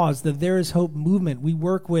cause, the There Is Hope movement. We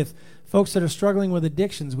work with folks that are struggling with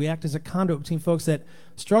addictions. We act as a conduit between folks that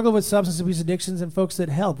struggle with substance abuse addictions and folks that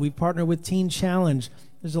help. We partner with Teen Challenge.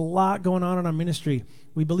 There's a lot going on in our ministry.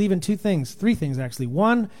 We believe in 3 things actually.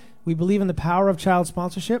 1, we believe in the power of child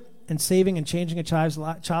sponsorship and saving and changing a child's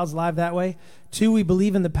life that way. 2, we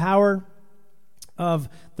believe in the power of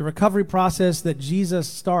the recovery process that Jesus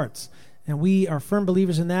starts. And we are firm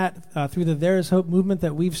believers in that through the There Is Hope movement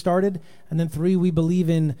that we've started. And then 3, we believe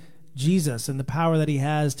in Jesus and the power that he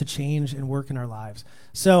has to change and work in our lives.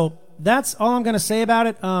 So that's all I'm going to say about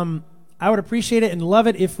it. I would appreciate it and love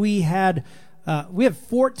it if we have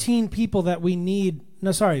 14 people that we need.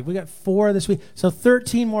 No, sorry, we got 4 this week. So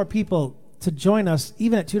 13 more people to join us,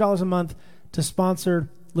 even at $2 a month, to sponsor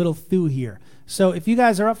little Thu here. So if you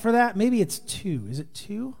guys are up for that, maybe it's 2. Is it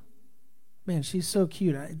 2? Man, she's so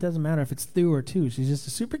cute. It doesn't matter if it's Thu or 2. She's just a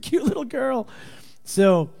super cute little girl.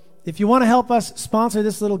 So if you want to help us sponsor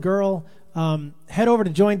this little girl, head over to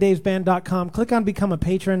joindavesband.com. Click on Become a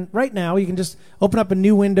Patron. Right now, you can just open up a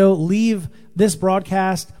new window, leave this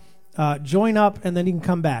broadcast, join up, and then you can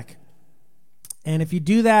come back. And if you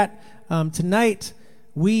do that tonight,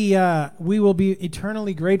 we will be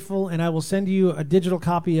eternally grateful, and I will send you a digital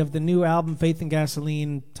copy of the new album, Faith and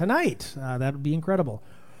Gasoline, tonight. That would be incredible.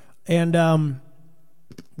 And I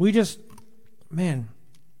do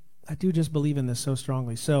just believe in this so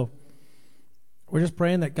strongly. So we're just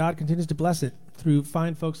praying that God continues to bless it through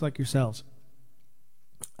fine folks like yourselves.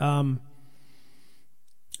 And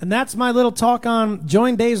that's my little talk on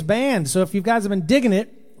Join Dave's band. So if you guys have been digging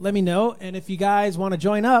it, let me know. And if you guys want to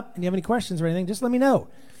join up and you have any questions or anything, just let me know.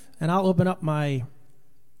 And I'll open up my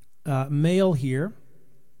mail here,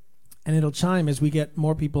 and it'll chime as we get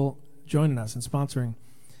more people joining us and sponsoring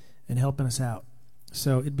and helping us out.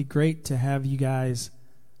 So it'd be great to have you guys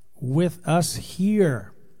with us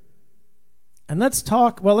here. And let's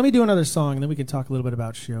talk, well, let me do another song, and then we can talk a little bit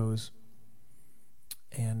about shows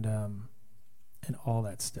and all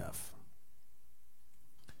that stuff.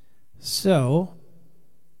 So,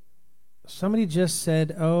 somebody just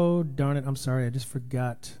said, oh, darn it, I'm sorry, I just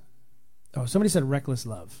forgot. Oh, somebody said Reckless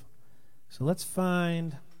Love. So let's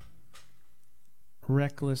find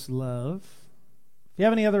Reckless Love. If you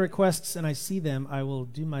have any other requests and I see them, I will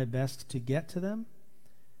do my best to get to them.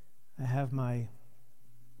 I have my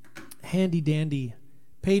handy-dandy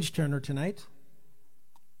page turner tonight.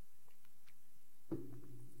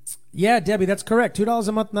 Yeah, Debbie, that's correct. $2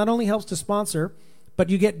 a month not only helps to sponsor, but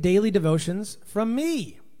you get daily devotions from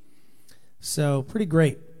me. So, pretty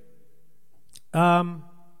great.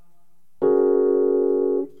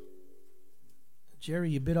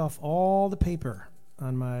 Jerry, you bit off all the paper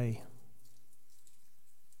on my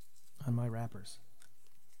wrappers.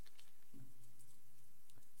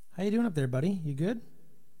 How you doing up there, buddy? You good?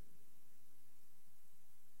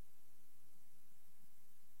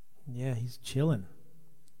 Yeah, he's chilling.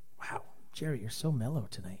 Wow, Jerry, you're so mellow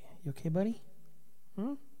tonight. You okay, buddy?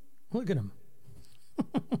 Look at him.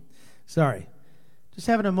 Sorry. Just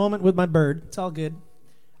having a moment with my bird. It's all good.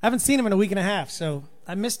 I haven't seen him in a week and a half, so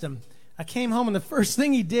I missed him. I came home, and the first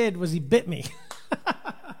thing he did was he bit me.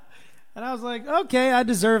 And I was like, okay, I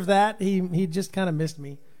deserve that. He just kind of missed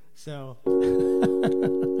me. So...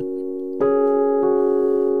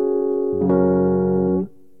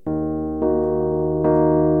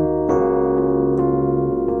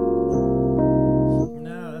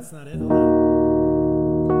 No, that's not it. Hold on.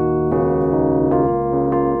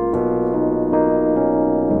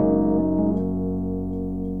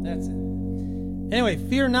 That's it. Anyway,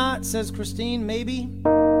 Fear Not, says Christine, maybe.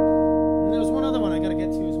 And there's one other one I got to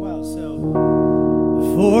get to as well. So,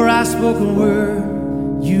 before I spoke a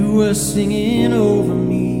word, you were singing over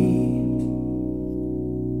me.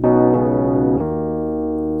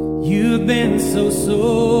 You've been so,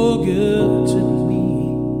 so good to me.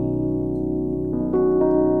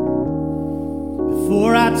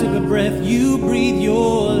 Before I took a breath, you breathed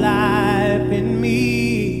your life in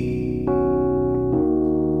me.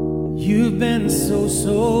 You've been so,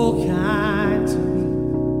 so kind to me.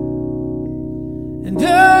 And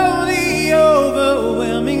oh, the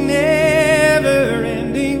overwhelming,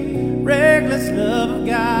 never-ending, reckless love of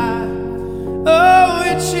God. Oh,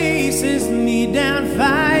 it chases me down,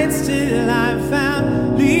 fights till I'm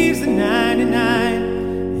found, leaves the 99,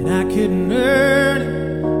 and I couldn't earn it.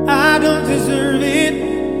 I don't deserve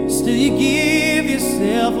it, still you give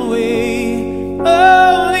yourself away.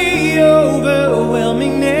 Oh, the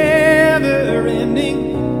overwhelming,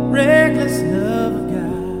 never-ending, reckless love of God.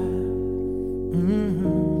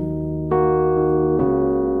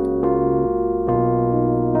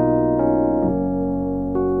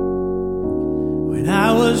 When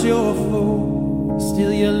I was your foe,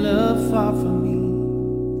 still your love fought for me.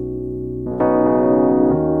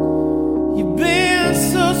 You've been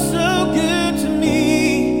so, so good to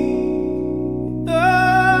me.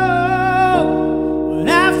 Oh, when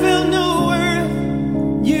I felt no worth,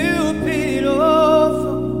 you paid it all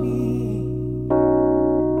for me.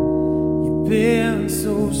 You've been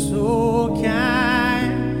so, so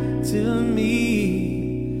kind to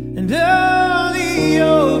me. And oh, the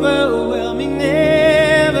overwhelming,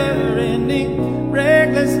 never-ending,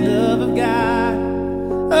 reckless love of God.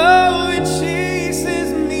 Oh, it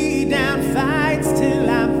chases me down, fights till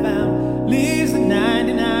I'm found, leaves the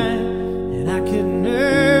 99, and I couldn't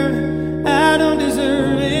earn it. I don't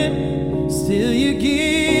deserve it, still you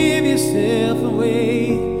give yourself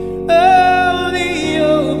away. Oh, the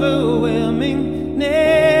overwhelming,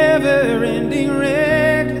 never-ending,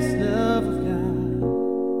 reckless love of God.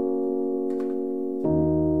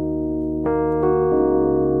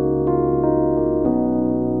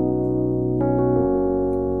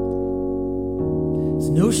 There's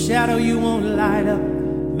no shadow you won't light up,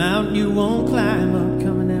 mountain you won't climb up,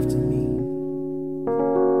 coming after me.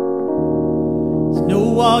 There's no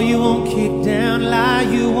wall you won't kick down, lie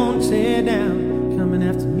you won't tear down, coming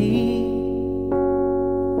after me.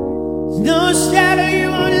 There's no shadow you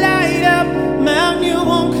won't light up, mountain you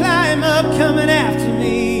won't climb up, coming after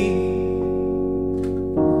me.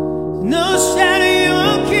 There's no shadow you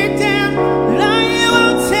won't kick down, lie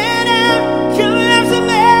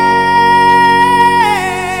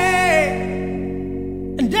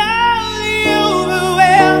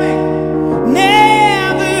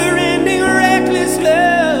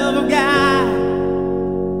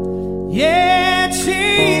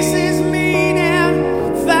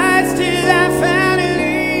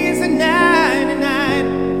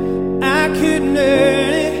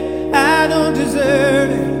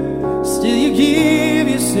give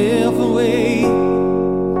yourself away.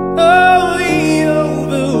 Oh, the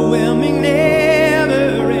overwhelming,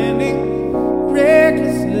 never-ending,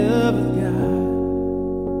 reckless love of God.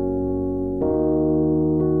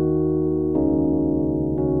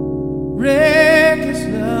 Reckless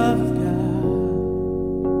love of God.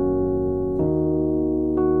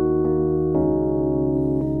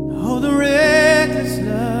 Oh, the reckless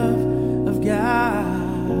love of God.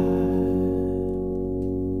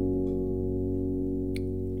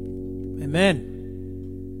 Amen.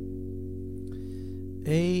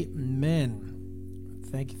 Amen.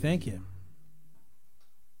 Thank you, thank you.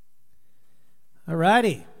 All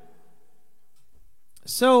righty.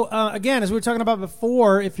 So, again, as we were talking about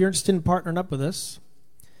before, if you're interested in partnering up with us,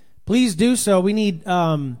 please do so. We need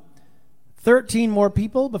 13 more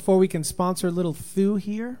people before we can sponsor Little Fu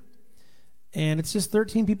here. And it's just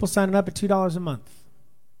 13 people signing up at $2 a month.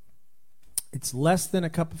 It's less than a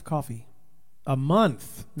cup of coffee a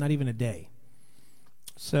month, not even a day.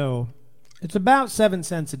 So it's about 7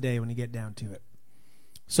 cents a day when you get down to it.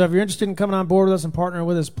 So if you're interested in coming on board with us and partnering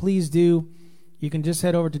with us, please do. You can just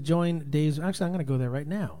head over to Join Dave's. Actually, I'm going to go there right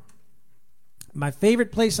now. My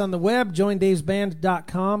favorite place on the web,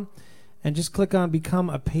 joindavesband.com, and just click on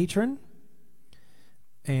Become a Patron.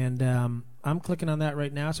 And I'm clicking on that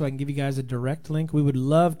right now so I can give you guys a direct link. We would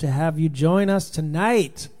love to have you join us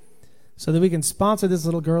tonight so that we can sponsor this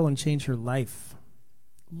little girl and change her life.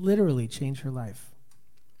 Literally change her life.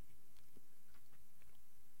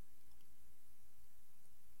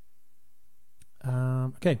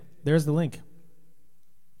 Okay, there's the link.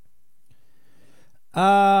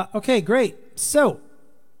 Okay, great. So,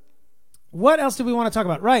 what else do we want to talk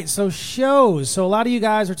about? Right, so shows. So a lot of you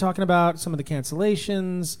guys are talking about some of the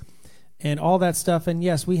cancellations and all that stuff. And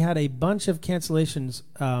yes, we had a bunch of cancellations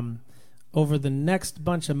over the next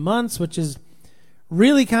bunch of months, which is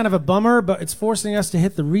really kind of a bummer, but it's forcing us to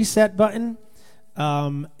hit the reset button.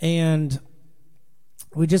 And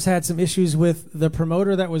we just had some issues with the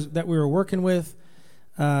promoter that we were working with,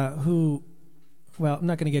 who, well, I'm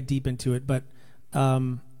not going to get deep into it, but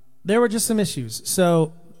there were just some issues.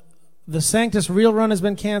 So the Sanctus Real Run has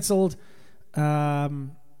been canceled. There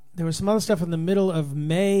was some other stuff in the middle of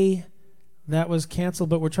May that was canceled,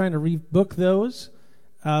 but we're trying to rebook those.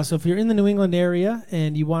 So if you're in the New England area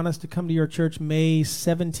and you want us to come to your church May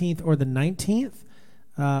 17th or the 19th,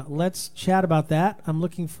 let's chat about that. I'm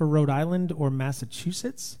looking for Rhode Island or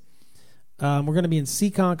Massachusetts. We're going to be in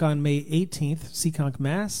Seekonk on May 18th, Seekonk,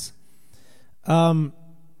 Mass. And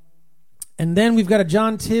then we've got a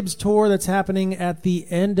John Tibbs tour that's happening at the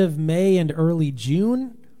end of May and early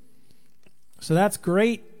June. So that's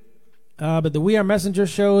great. But the We Are Messenger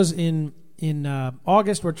shows in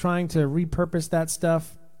August, we're trying to repurpose that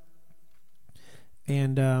stuff.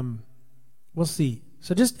 And we'll see.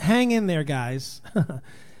 So just hang in there, guys.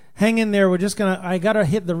 Hang in there. I got to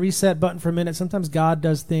hit the reset button for a minute. Sometimes God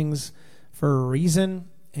does things for a reason,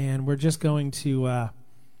 and we're just going to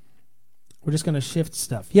shift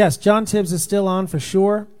stuff. Yes, John Tibbs is still on for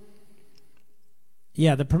sure.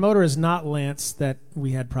 Yeah, the promoter is not Lance that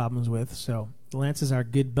we had problems with. So Lance is our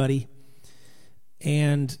good buddy.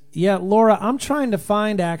 And yeah, Laura, I'm trying to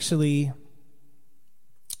find actually,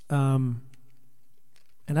 and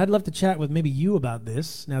I'd love to chat with maybe you about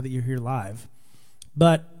this now that you're here live,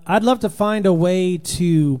 but I'd love to find a way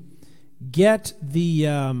to get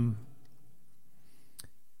the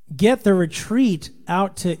retreat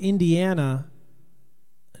out to Indiana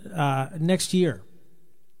next year,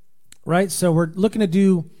 right? So we're looking to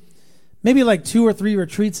do maybe like 2 or 3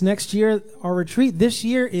 retreats next year. Our retreat this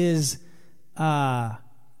year is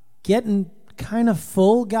getting kind of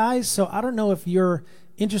full, guys. So I don't know if you're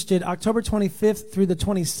interested. October 25th through the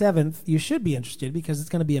 27th, you should be interested because it's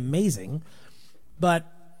going to be amazing. But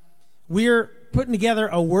we're putting together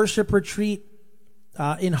a worship retreat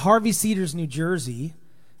in Harvey Cedars, New Jersey.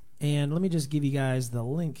 And let me just give you guys the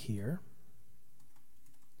link here.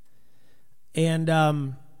 And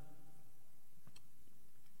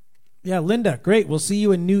yeah, Linda, great. We'll see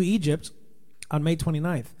you in New Egypt on May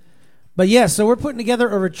 29th. But yeah, so we're putting together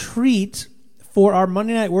a retreat for our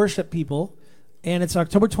Monday night worship people, and it's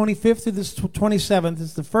October 25th through the 27th.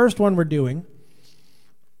 It's the first one we're doing,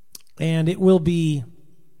 and it will be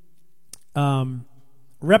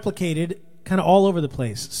replicated kind of all over the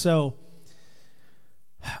place. So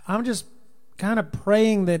I'm just kind of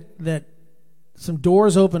praying that some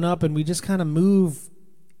doors open up and we just kind of move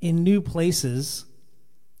in new places.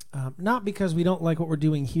 Not because we don't like what we're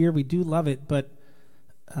doing here. We do love it, but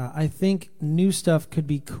I think new stuff could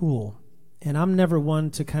be cool. And I'm never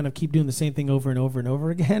one to kind of keep doing the same thing over and over and over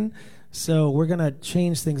again. So we're going to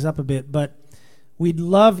change things up a bit. But We'd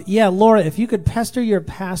love, yeah, Laura, if you could pester your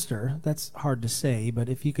pastor, that's hard to say, but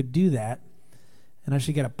if you could do that, and I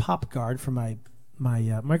should get a pop guard for my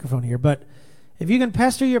microphone here, but if you can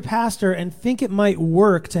pester your pastor and think it might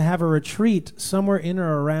work to have a retreat somewhere in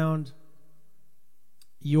or around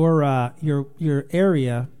your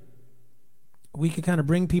area, we could kind of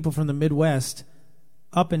bring people from the Midwest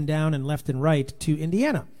up and down and left and right to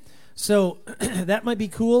Indiana. So that might be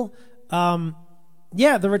cool.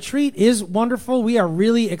 Yeah, the retreat is wonderful. We are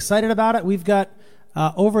really excited about it. We've got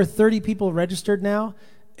over 30 people registered now,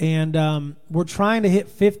 and we're trying to hit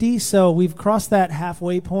 50, so we've crossed that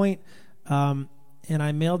halfway point, and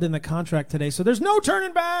I mailed in the contract today, so there's no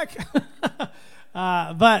turning back.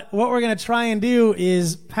 But what we're going to try and do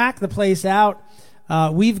is pack the place out.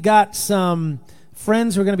 We've got some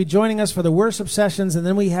friends who are going to be joining us for the worship sessions, and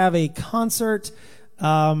then we have a concert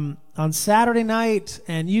on Saturday night,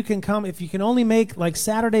 and you can come. If you can only make like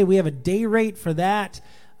Saturday, we have a day rate for that.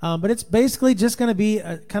 But it's basically just going to be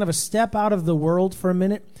a kind of a step out of the world for a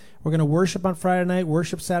minute. We're going to worship on Friday night,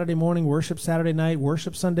 worship Saturday morning, worship Saturday night,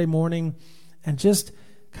 worship Sunday morning, and just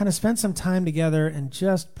kind of spend some time together and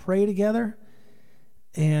just pray together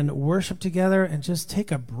and worship together and just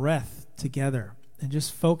take a breath together and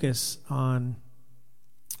just focus on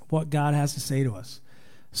what God has to say to us.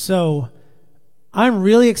 So I'm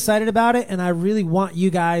really excited about it, and I really want you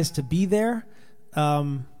guys to be there.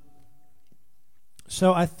 So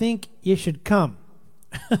I think you should come.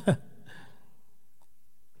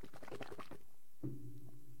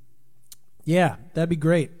 Yeah, that'd be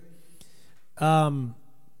great. So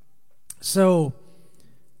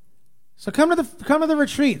come to the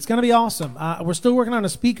retreat. It's going to be awesome. We're still working on a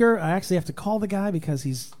speaker. I actually have to call the guy because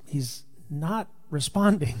he's not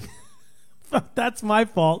responding. That's my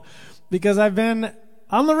fault because I've been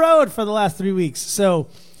on the road for the last 3 weeks. So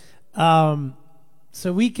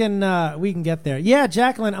we can get there. Yeah,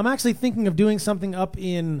 Jacqueline, I'm actually thinking of doing something up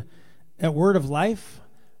at Word of Life,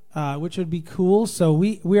 which would be cool. So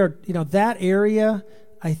we are, that area.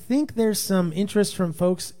 I think there's some interest from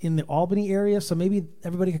folks in the Albany area, so maybe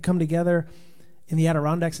everybody could come together in the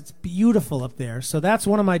Adirondacks. It's beautiful up there. So that's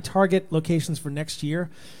one of my target locations for next year.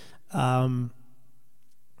 And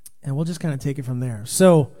we'll just kind of take it from there.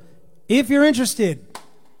 So if you're interested,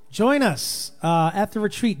 join us at the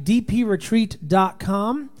retreat,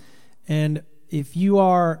 dpretreat.com. And if you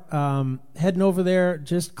are heading over there,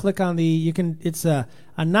 just click on it's a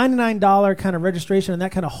 $99 kind of registration, and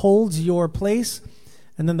that kind of holds your place.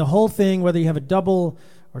 And then the whole thing, whether you have a double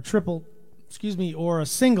or triple, or a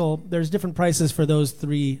single, there's different prices for those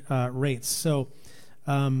three rates. So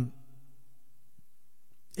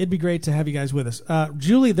it'd be great to have you guys with us.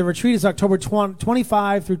 Julie, the retreat is October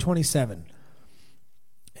 25 through 27.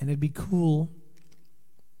 And it'd be cool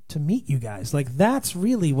to meet you guys. Like, that's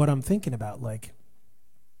really what I'm thinking about. Like,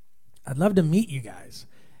 I'd love to meet you guys.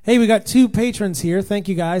 Hey, we got 2 patrons here. Thank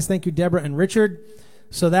you, guys. Thank you, Deborah and Richard.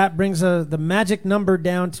 So that brings the magic number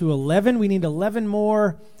down to 11. We need 11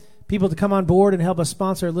 more people to come on board and help us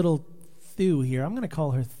sponsor little Thu here. I'm going to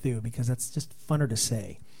call her Thu because that's just funner to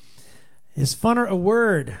say. Is funner a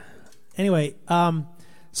word? Anyway,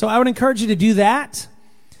 so I would encourage you to do that.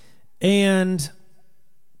 And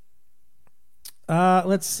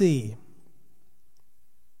let's see.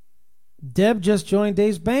 Deb just joined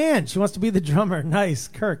Dave's band. She wants to be the drummer. Nice.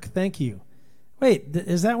 Kirk, thank you. Wait,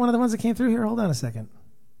 is that one of the ones that came through here? Hold on a second.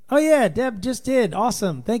 Oh, yeah, Deb just did.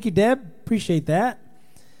 Awesome. Thank you, Deb. Appreciate that.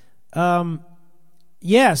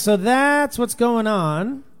 Yeah, so that's what's going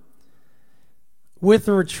on with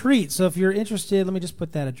the retreat. So if you're interested, let me just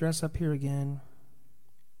put that address up here again.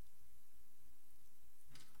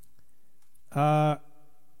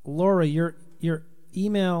 Laura, your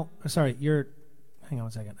email, hang on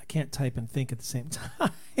one second. I can't type and think at the same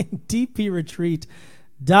time.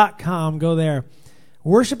 dpretreat.com. Go there.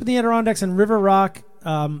 Worship in the Adirondacks and River Rock.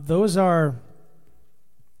 Those are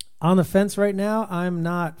on the fence right now. I'm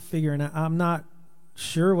not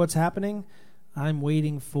sure what's happening. I'm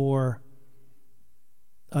waiting for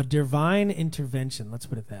a divine intervention. Let's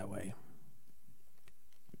put it that way.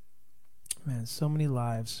 Man, so many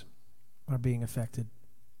lives are being affected.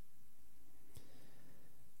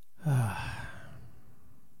 Man,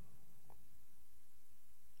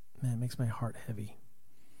 it makes my heart heavy.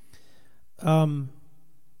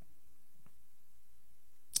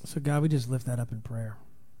 So God, we just lift that up in prayer.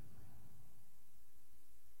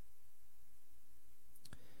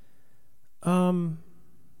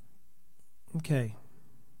 Okay.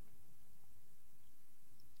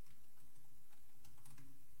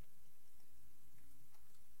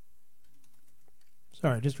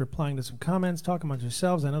 Sorry, just replying to some comments, talking amongst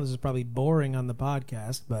yourselves. I know this is probably boring on the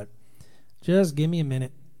podcast, but Just give me a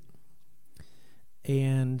minute.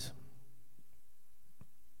 And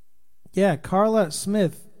yeah, Carla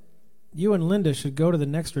Smith, you and Linda should go to the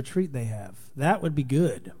next retreat they have. That would be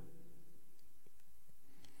good.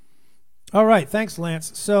 All right, thanks,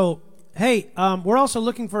 Lance. So, hey, we're also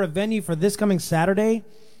looking for a venue for this coming Saturday.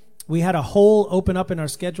 We had a hole open up in our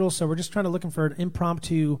schedule, so we're just looking for an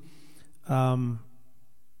impromptu.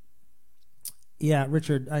 Yeah,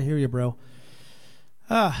 Richard, I hear you, bro.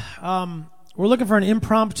 We're looking for an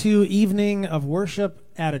impromptu evening of worship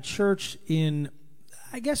at a church in,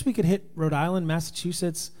 I guess we could hit Rhode Island,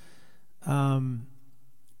 Massachusetts,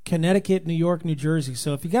 Connecticut, New York, New Jersey.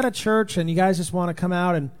 So if you got a church and you guys just want to come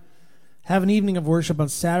out and have an evening of worship on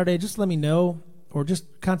Saturday, just let me know, or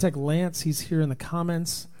just contact Lance. He's here in the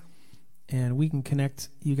comments, and we can connect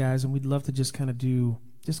you guys, and we'd love to just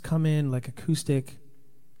just come in like acoustic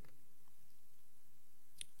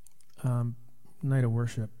night of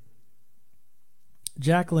worship.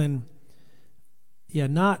 Jacqueline, yeah,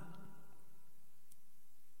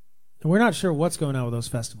 we're not sure what's going on with those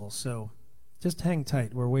festivals, so just hang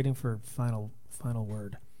tight. We're waiting for final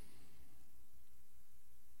word.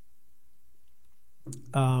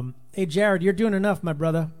 Hey, Jared, you're doing enough, my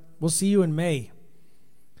brother. We'll see you in May.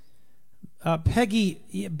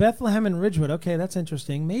 Peggy, Bethlehem and Ridgewood. Okay, that's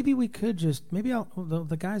interesting. Maybe we could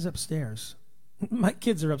the guy's upstairs. My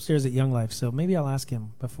kids are upstairs at Young Life, so maybe I'll ask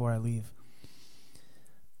him before I leave.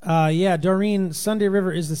 Yeah, Doreen, Sunday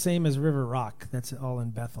River is the same as River Rock. That's all in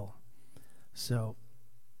Bethel. So,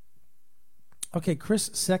 okay, Chris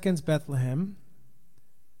seconds Bethlehem.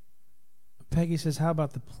 Peggy says, how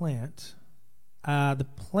about the plant? The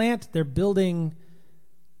plant they're building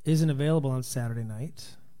isn't available on Saturday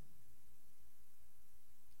night.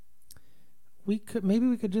 Maybe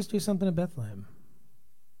we could just do something at Bethlehem.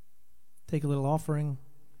 Take a little offering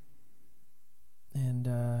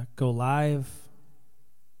and go live.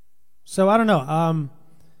 So I don't know.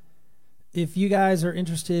 If you guys are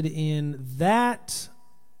interested in that,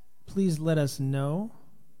 please let us know.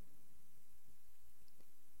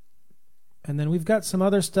 And then we've got some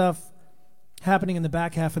other stuff happening in the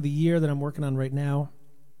back half of the year that I'm working on right now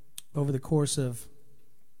over the course of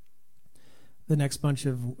the next bunch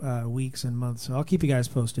of weeks and months. So I'll keep you guys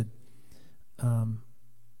posted.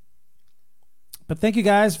 But thank you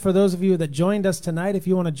guys for those of you that joined us tonight. If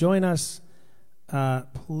you want to join us,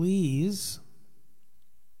 please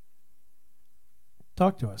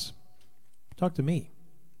talk to us. Talk to me.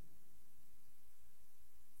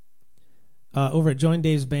 Over at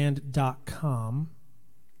joindavesband.com.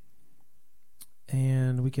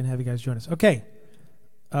 And we can have you guys join us. Okay.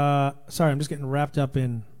 Sorry, I'm just getting wrapped up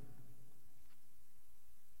in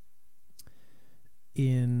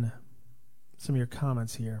some of your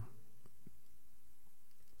comments here.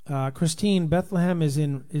 Christine, Bethlehem is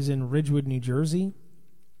in Ridgewood, New Jersey.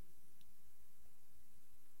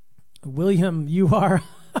 William, you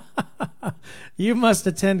must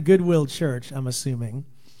attend Goodwill Church, I'm assuming.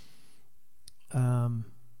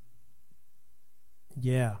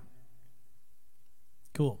 Yeah.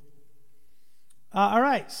 Cool. All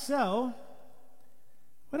right, so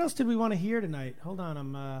what else did we want to hear tonight? Hold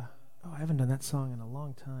on, I haven't done that song in a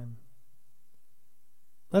long time.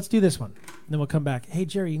 Let's do this one, then we'll come back. Hey,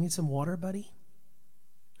 Jerry, you need some water, buddy?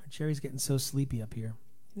 Jerry's getting so sleepy up here.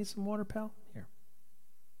 You need some water, pal? Here.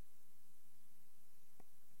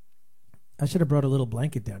 I should have brought a little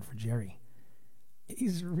blanket down for Jerry.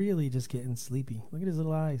 He's really just getting sleepy. Look at his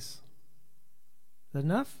little eyes. Is that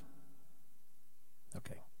enough?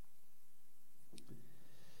 Okay.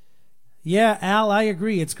 Yeah, Al, I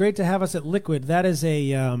agree. It's great to have us at Liquid. That is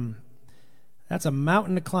that's a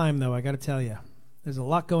mountain to climb, though, I got to tell you. There's a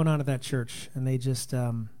lot going on at that church, and they just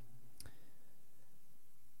have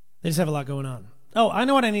a lot going on. Oh, I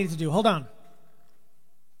know what I needed to do. Hold on.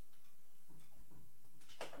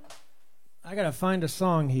 I got to find a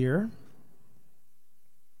song here.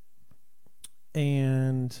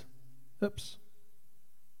 And, oops.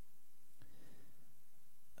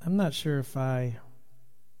 I'm not sure if oh,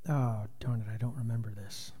 darn it, I don't remember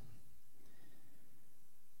this.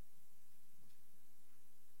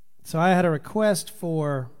 So I had a request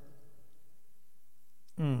for,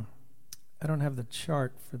 I don't have the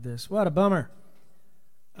chart for this. What a bummer.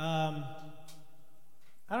 I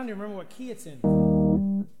don't even remember what key it's in.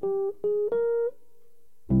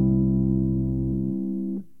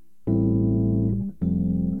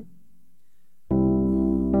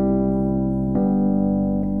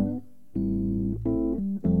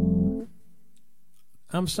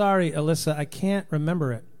 I'm sorry, Alyssa, I can't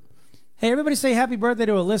remember it. Hey, everybody say happy birthday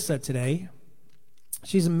to Alyssa today.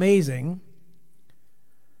 She's amazing.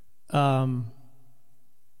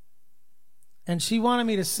 And she wanted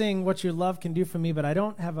me to sing What Your Love Can Do For Me, but I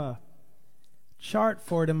don't have a chart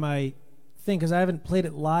for it in my thing because I haven't played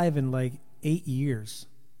it live in like 8 years.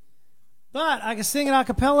 But I can sing it a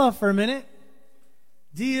cappella for a minute.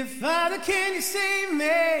 Dear Father, can you save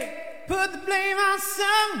me? Put the blame on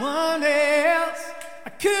someone else. I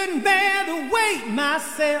couldn't bear the weight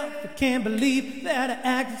myself. I can't believe that I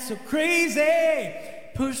acted so crazy.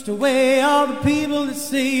 Pushed away all the people that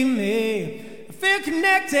saved me. I feel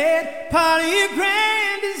connected, part of your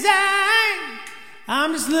grand design.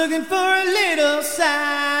 I'm just looking for a little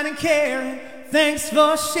sign and caring. Thanks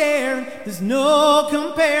for sharing. There's no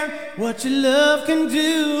comparing what your love can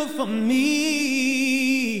do for me.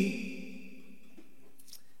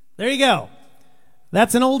 There you go.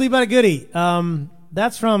 That's an oldie but a goodie.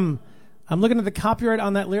 That's from, I'm looking at the copyright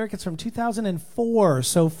on that lyric. It's from 2004,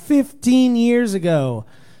 so 15 years ago.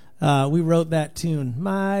 We wrote that tune.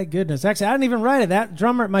 My goodness. Actually, I didn't even write it.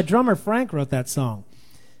 My drummer Frank wrote that song.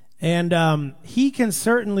 And he can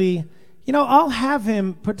certainly, I'll have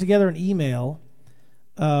him put together an email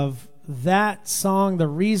of that song, the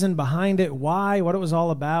reason behind it, why, what it was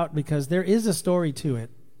all about, because there is a story to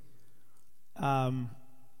it that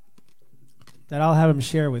I'll have him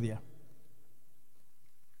share with you.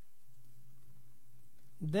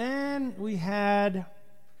 Then we had,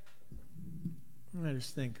 I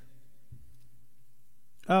just think.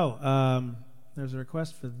 There's a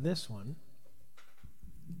request for this one.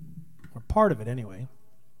 Or part of it, anyway.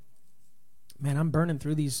 Man, I'm burning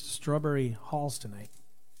through these strawberry halls tonight.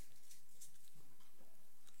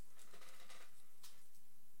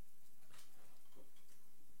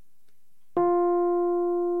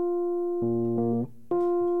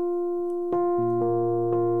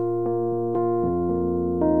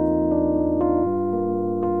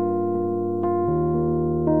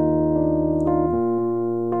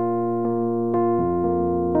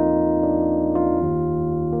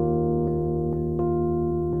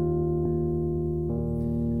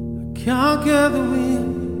 Conquer the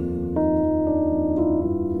wind,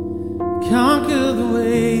 conquer the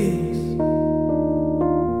waves.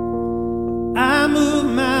 I move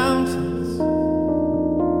mountains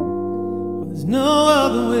when there's no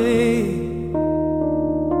other way.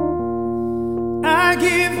 I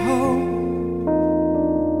give hope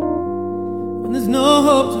when there's no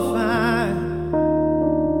hope to find.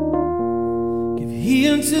 Give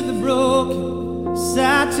healing to the broken,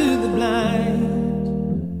 sight to the blind.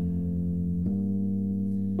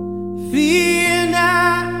 Fear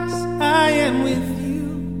not, I am with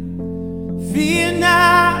you. Fear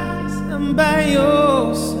not, I'm by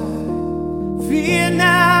your side. Fear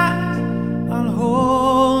not, I'll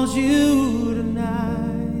hold you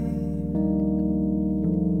tonight.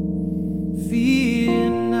 Fear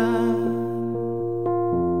not.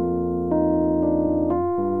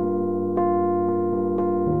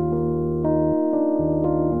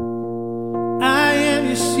 I am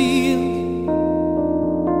your shield.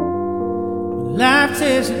 Life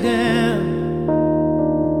tears you down.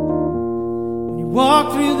 When you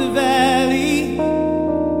walk through the valley,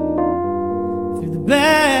 through the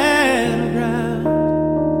battleground,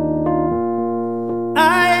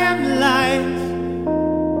 I am the light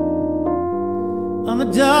on the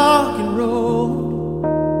darkened road.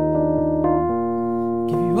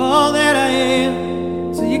 Give you all that I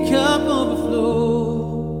am till your cup overflows.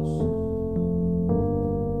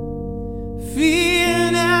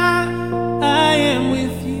 Fear not, I am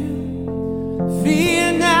with you.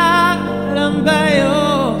 Fear not, I'm by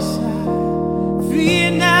your side.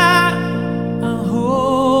 Fear not, I'll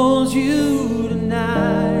hold you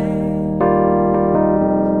tonight.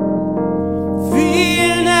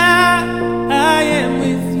 Fear not, I am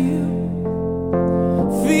with you.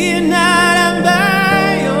 Fear not, I'm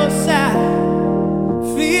by your side.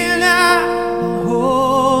 Fear not, I'll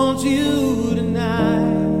hold you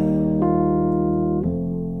tonight.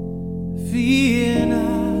 Fear not.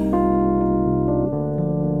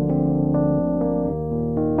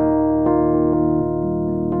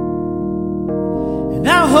 And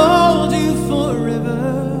I'll hold you forever.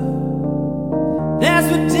 That's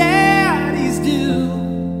what daddies do.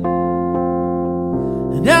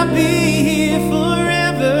 And I'll be here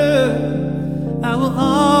forever. I will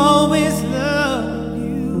always love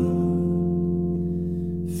you.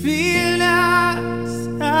 Fear not,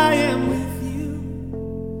 I am with you.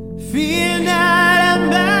 Fear not, I'm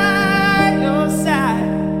by your side.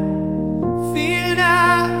 Fear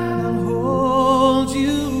not, I'll hold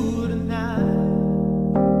you tonight.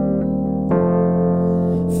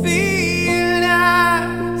 Fear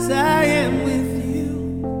not, I am with you.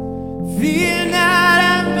 Fear not,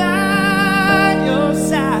 I'm by your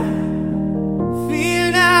side. Fear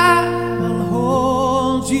not,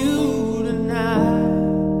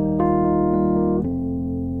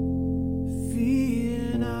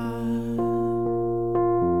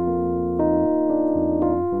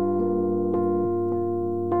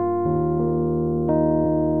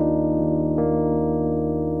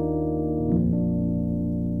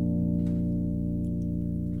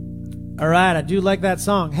 All right, I do like that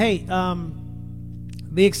song. Hey,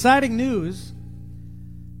 the exciting news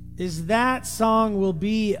is that song will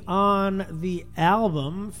be on the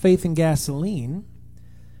album Faith and Gasoline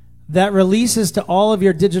that releases to all of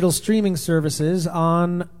your digital streaming services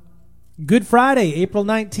on Good Friday, April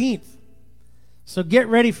 19th. So get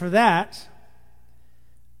ready for that.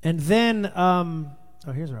 And then,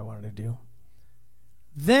 here's what I wanted to do.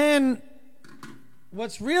 Then,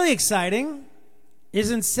 what's really exciting is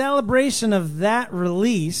in celebration of that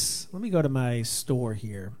release, let me go to my store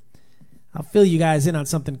here. I'll fill you guys in on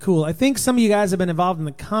something cool. I think some of you guys have been involved in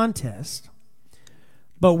the contest,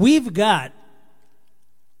 but we've got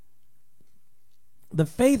the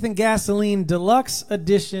Faith and Gasoline Deluxe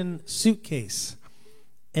Edition suitcase.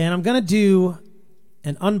 And I'm going to do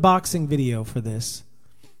an unboxing video for this.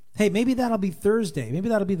 Hey, maybe that'll be Thursday. Maybe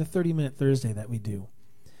that'll be the 30-minute Thursday that we do.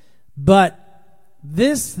 But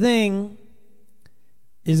this thing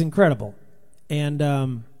is incredible.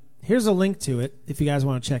 And here's a link to it if you guys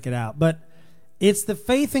want to check it out. But it's the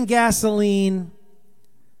Faith and Gasoline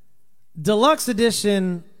Deluxe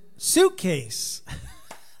Edition suitcase.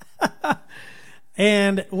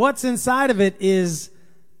 And what's inside of it is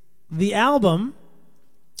the album.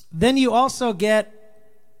 Then you also get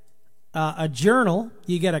a journal.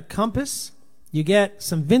 You get a compass. You get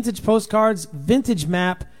some vintage postcards, vintage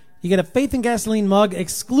map. You get a Faith and Gasoline mug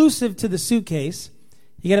exclusive to the suitcase.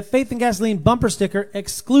 You get a Faith and Gasoline bumper sticker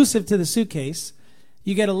exclusive to the suitcase.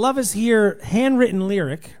 You get a Love Is Here handwritten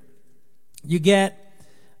lyric. You get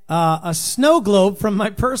a snow globe from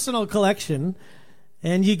my personal collection.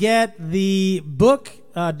 And you get the book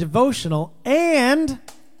devotional. And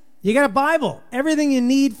you got a Bible. Everything you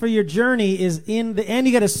need for your journey is and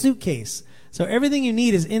you got a suitcase. So everything you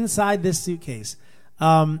need is inside this suitcase.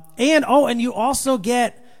 And you also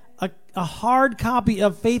get a hard copy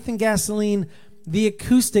of Faith and Gasoline, the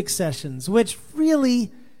acoustic sessions, which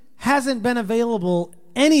really hasn't been available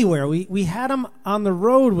anywhere. We had them on the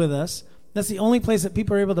road with us. That's the only place that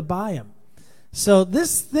people are able to buy them. So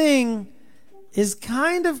this thing is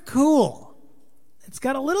kind of cool. It's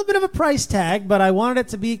got a little bit of a price tag, but I wanted it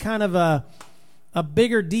to be kind of a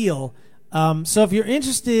bigger deal. So if you're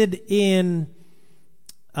interested in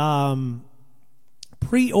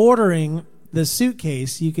pre-ordering the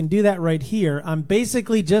suitcase, you can do that right here. I'm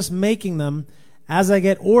basically just making them as I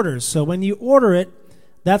get orders. So when you order it,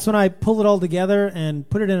 that's when I pull it all together and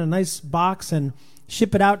put it in a nice box and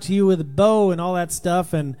ship it out to you with a bow and all that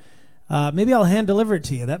stuff. And maybe I'll hand deliver it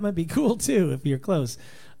to you. That might be cool too if you're close.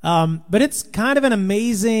 But it's kind of an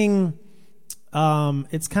amazing, little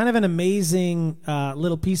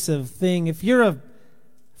piece of thing. If you're a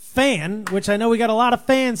fan, which I know we got a lot of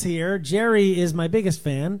fans here, Jerry is my biggest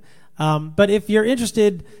fan. But if you're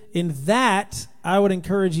interested in that, I would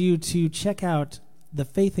encourage you to check out the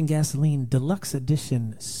Faith and Gasoline Deluxe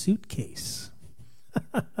Edition suitcase.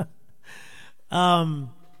 And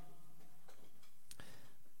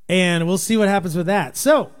we'll see what happens with that.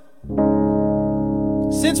 So,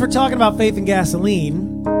 since we're talking about Faith and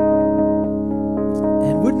Gasoline,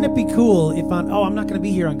 and wouldn't it be cool if I'm not going to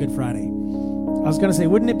be here on Good Friday. I was going to say,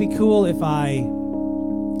 wouldn't it be cool if I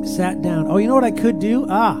sat down? Oh, you know what I could do?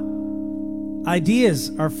 Ideas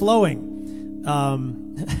are flowing. I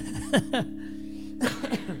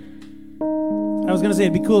was going to say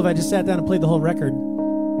it'd be cool if I just sat down and played the whole record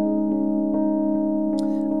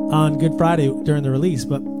on Good Friday during the release,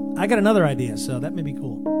 but I got another idea, so that may be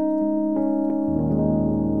cool.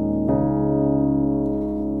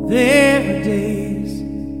 There are days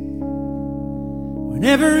when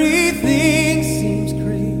everything seems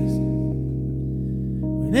crazy,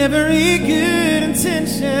 when every good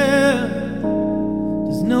intention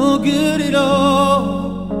does no good at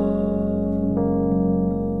all.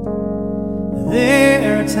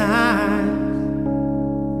 There are times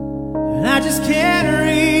when I just can't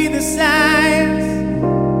read the signs,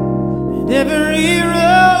 and every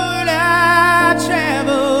road I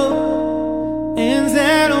travel ends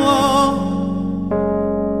at a wall.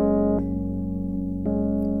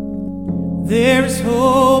 There is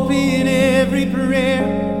hope in every prayer.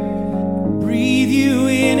 Breathe you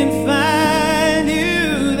in and find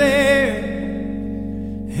you there.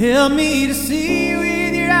 Help me to see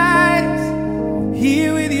with your eyes,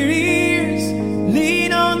 hear with your ears,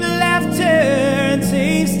 lean on the laughter and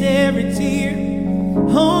taste every tear.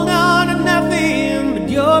 Hold on to nothing but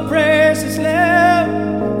your precious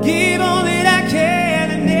love. Give all that I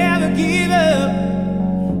can and never give up.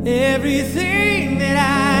 Everything that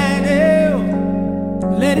I do,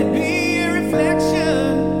 let it be a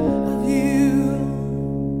reflection of you.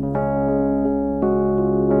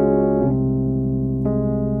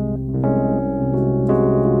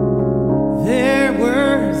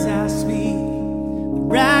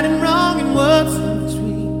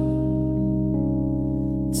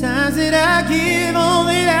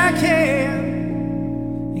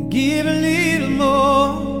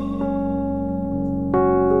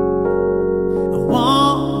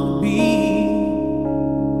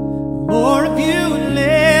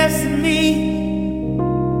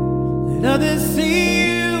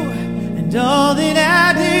 And all that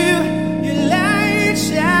I do, your light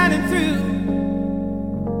shining through.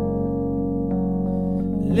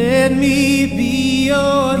 Let me be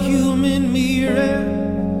your human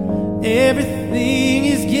mirror. Everything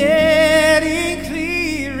is getting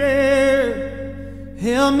clearer.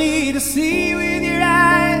 Help me to see with your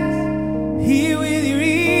eyes, hear with your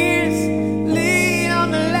ears, lean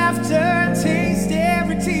on the laughter, taste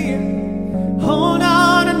every tear. Hold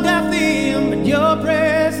on to nothing but your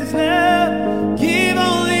presence, love. Give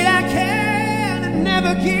all that I can and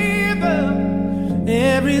never give up.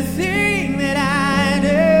 Everything that I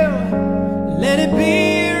do, let it be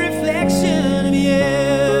a reflection of you.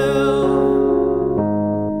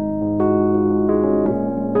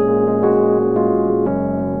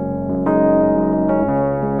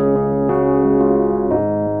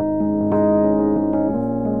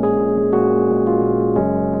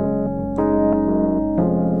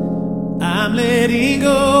 I'm letting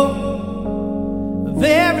go of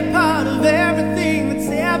every part of everything that's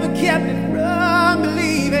ever kept me from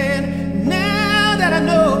believing. Now that I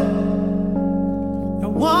know, I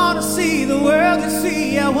want to see the world you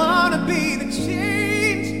see. I want to be the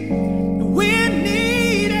change we're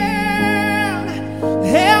needing.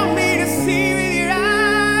 Help me to see with your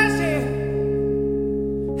eyes, yeah.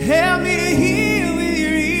 Help me to hear with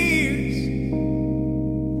your ears.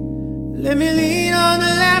 Let me lean on the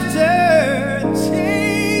laughter,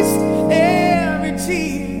 taste every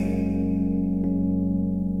tear.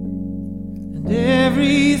 And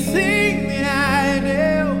everything that I do,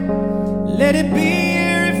 let it be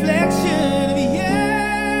a reflection of you.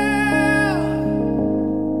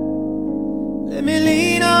 Let me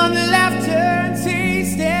lean on the laughter and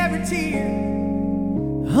taste every tear.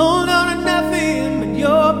 Hold on to nothing but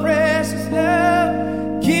your precious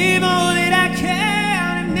love. Give all that I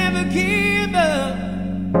can and never give up.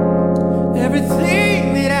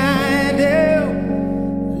 Everything that I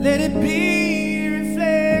do, let it be a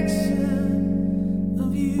reflection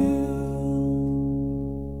of you.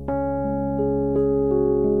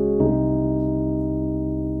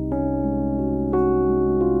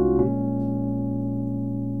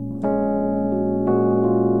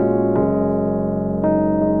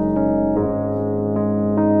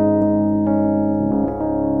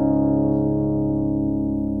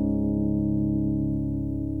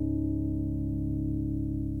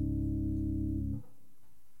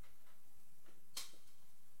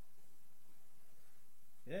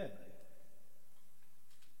 Yeah.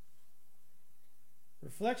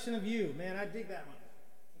 Reflection of you. Man, I dig that one.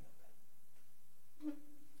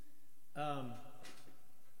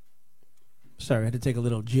 Sorry, I had to take a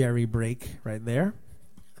little Jerry break right there.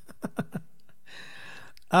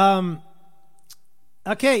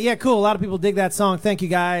 Okay, yeah, cool. A lot of people dig that song. Thank you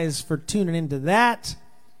guys for tuning into that.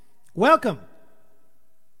 Welcome.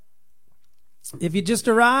 If you just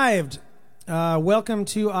arrived, welcome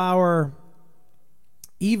to our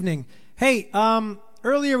evening. Hey,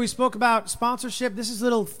 earlier we spoke about sponsorship. This is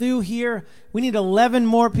little Thu here. We need 11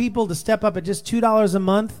 more people to step up at just $2 a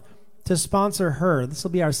month to sponsor her. This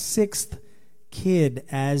will be our 6th kid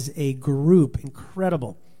as a group.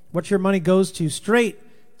 Incredible. What your money goes to straight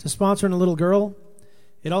to sponsoring a little girl.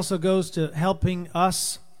 It also goes to helping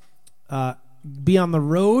us be on the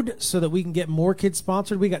road so that we can get more kids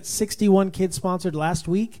sponsored. We got 61 kids sponsored last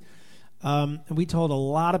week. And we told a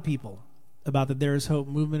lot of people about the There Is Hope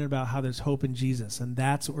movement, about how there's hope in Jesus, and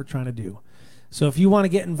that's what we're trying to do. So if you want to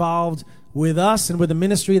get involved with us and with the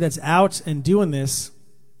ministry that's out and doing this,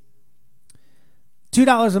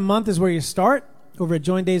 $2 a month is where you start over at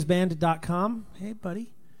joindaysband.com. Hey,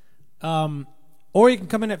 buddy. Or you can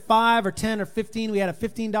come in at 5 or 10 or 15. We had a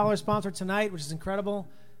 $15 sponsor tonight, which is incredible.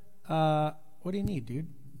 What do you need, dude?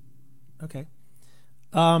 Okay.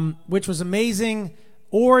 Which was amazing.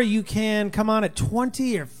 Or you can come on at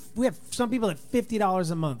 20, or we have some people at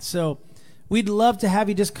 $50 a month. So we'd love to have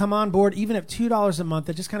you just come on board, even at $2 a month.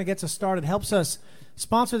 It just kind of gets us started, helps us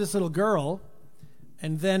sponsor this little girl,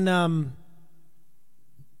 and then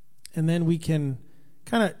we can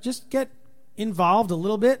kind of just get involved a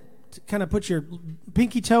little bit, to kind of put your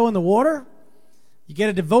pinky toe in the water. You get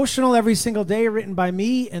a devotional every single day written by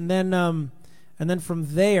me, and then from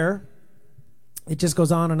there, it just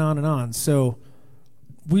goes on and on and on. So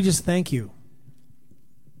we just thank you.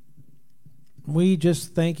 We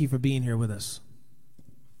just thank you for being here with us.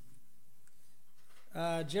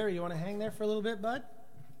 Jerry, you want to hang there for a little bit, bud?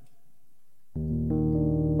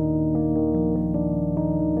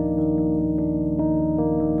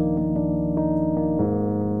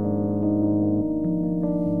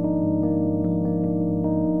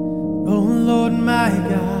 Oh Lord my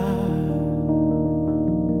God,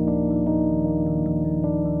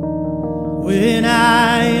 when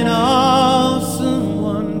I in awesome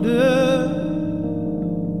wonder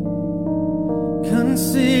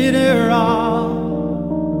consider all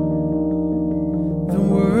the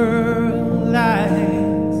world thy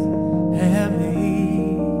hands have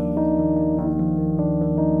made.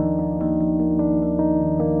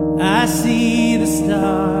 I see the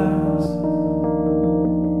stars,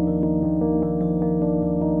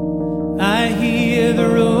 I hear the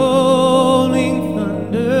rolling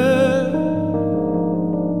thunder,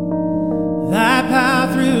 thy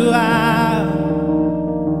power throughout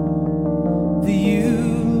the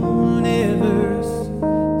universe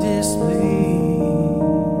displayed.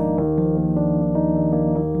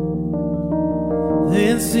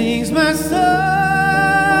 Then sings my soul,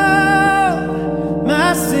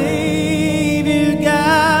 my Savior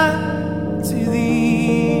God, to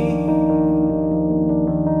thee.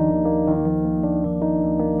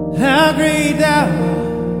 How great thou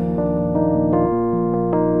art,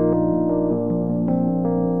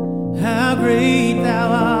 how great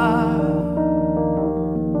thou art.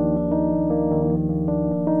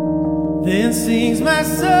 Then sings my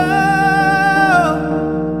soul,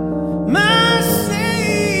 my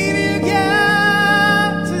Savior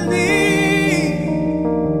God, to thee.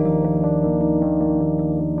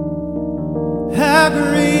 How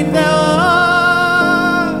great thou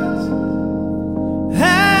art,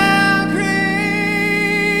 how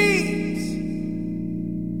great,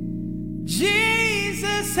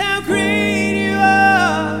 Jesus, how great you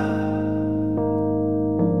are,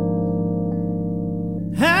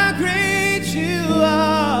 how great you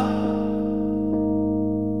are,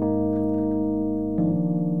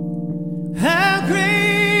 how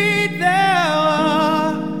great thou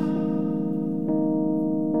art,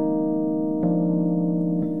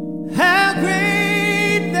 how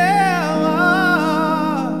great thou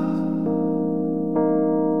art,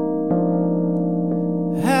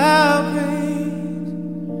 how great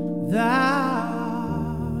thou art.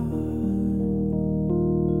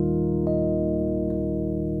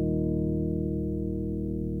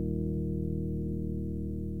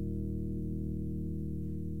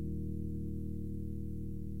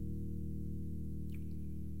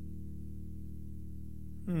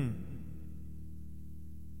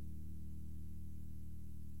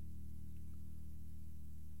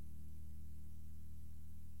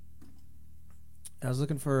 I was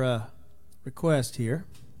looking for a request here.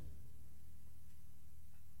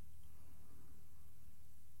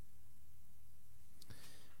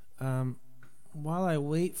 While I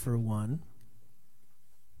wait for one,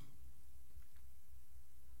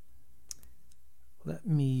 let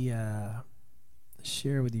me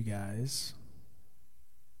share with you guys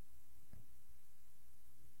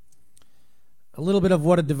a little bit of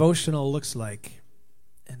what a devotional looks like.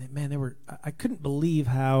 And man, I couldn't believe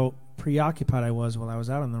how preoccupied I was while I was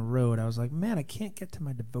out on the road. I was like, man, I can't get to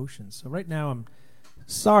my devotions. So right now I'm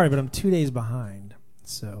sorry, but I'm 2 days behind.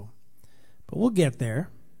 So, but we'll get there.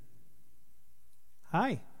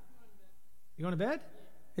 Hi. You going to bed?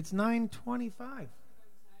 It's 9:25.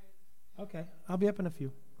 Okay, I'll be up in a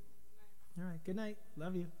few. All right, good night.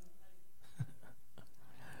 Love you.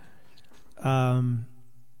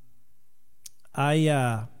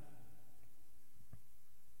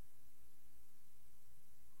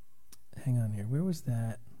 Hang on here. Where was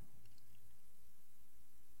that?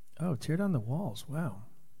 Oh, tear down the walls. Wow.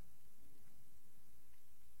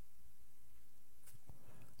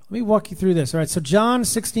 Let me walk you through this. All right, so John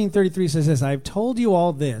 16:33 says this, I have told you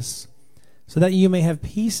all this so that you may have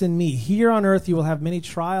peace in me. Here on earth you will have many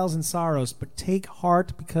trials and sorrows, but take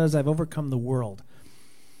heart because I've overcome the world.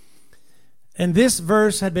 And this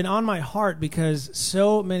verse had been on my heart because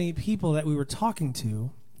so many people that we were talking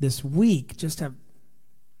to this week just have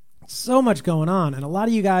so much going on. And a lot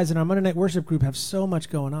of you guys in our Monday Night Worship group have so much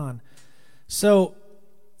going on. So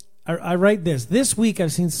I write this. This week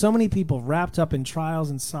I've seen so many people wrapped up in trials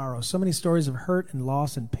and sorrow, so many stories of hurt and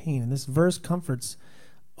loss and pain. And this verse comforts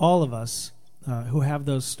all of us who have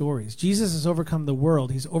those stories. Jesus has overcome the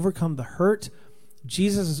world. He's overcome the hurt.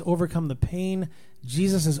 Jesus has overcome the pain.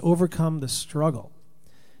 Jesus has overcome the struggle.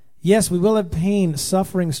 Yes, we will have pain,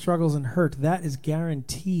 suffering, struggles, and hurt. That is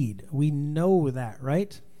guaranteed. We know that,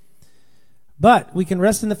 right? But we can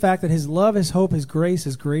rest in the fact that his love, his hope, his grace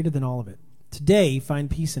is greater than all of it. Today, find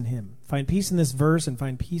peace in him. Find peace in this verse and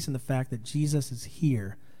find peace in the fact that Jesus is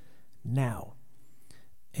here now.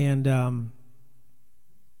 And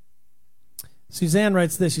Suzanne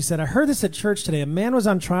writes this. She said, I heard this at church today. A man was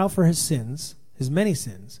on trial for his sins, his many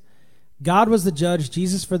sins. God was the judge,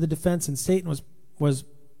 Jesus for the defense, and Satan was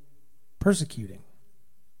prosecuting.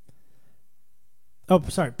 Oh,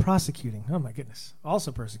 my goodness.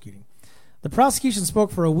 Also persecuting. The prosecution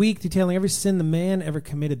spoke for a week, detailing every sin the man ever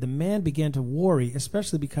committed. The man began to worry,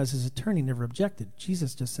 especially because his attorney never objected.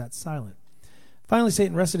 Jesus just sat silent. Finally,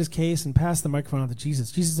 Satan rested his case and passed the microphone on to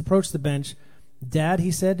Jesus. Jesus approached the bench. "Dad," he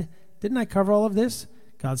said, "didn't I cover all of this?"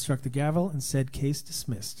 God struck the gavel and said, "Case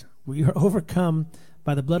dismissed. We are overcome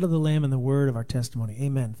by the blood of the Lamb and the word of our testimony."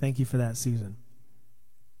 Amen. Thank you for that, Susan.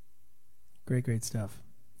 Great, great stuff.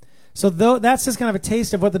 So that's just kind of a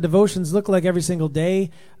taste of what the devotions look like every single day.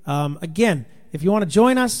 Again, if you want to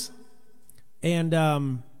join us and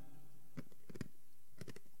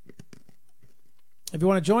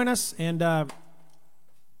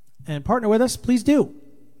partner with us, please do.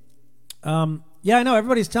 Yeah, I know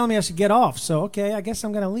everybody's telling me I should get off, so okay, I guess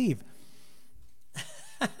I'm going to leave.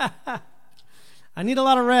 I need a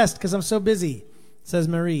lot of rest because I'm so busy, says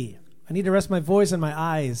Marie. I need to rest my voice and my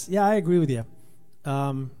eyes. Yeah, I agree with you.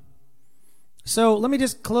 So let me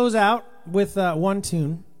just close out with one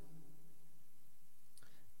tune.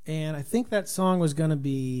 And I think that song was going to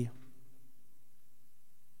be...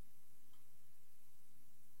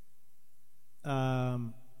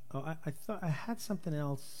 I thought I had something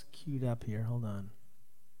else queued up here. Hold on.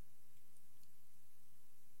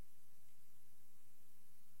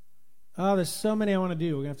 Oh, there's so many I want to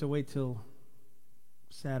do. We're going to have to wait till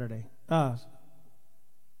Saturday.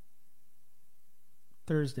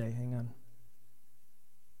 Thursday. Hang on.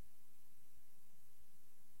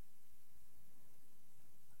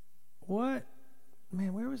 What?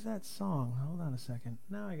 Man, where was that song? Hold on a second.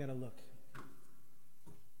 Now I got to look.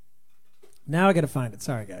 Now I got to find it.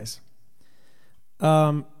 Sorry, guys.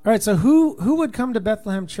 All right, so who would come to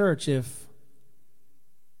Bethlehem Church if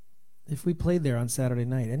we played there on Saturday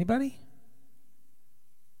night? Anybody?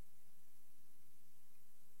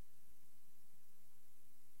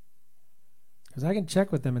 Because I can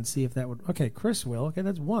check with them and see if that would... Okay, Chris will. Okay,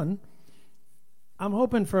 that's one. I'm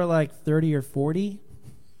hoping for like 30 or 40.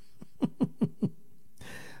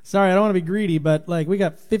 Sorry, I don't want to be greedy, but like we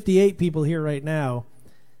got 58 people here right now.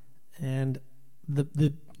 And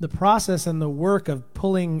the process and the work of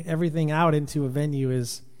pulling everything out into a venue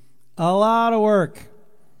is a lot of work.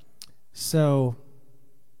 So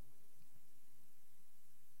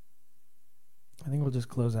I think we'll just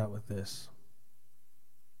close out with this.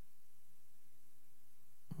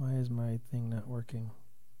 Why is my thing not working?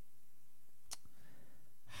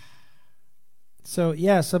 So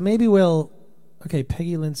maybe we'll... Okay,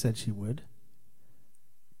 Peggy Lynn said she would.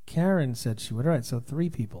 Karen said she would. All right, so 3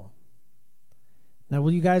 people. Now,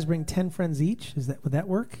 will you guys bring 10 friends each? Would that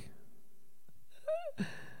work?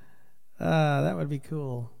 That would be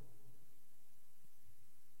cool.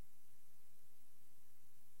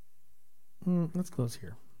 Let's close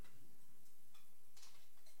here.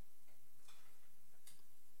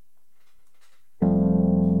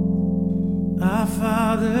 Our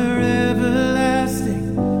Father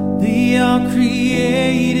everlasting, the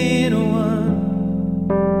all-created one,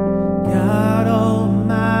 God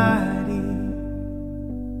Almighty,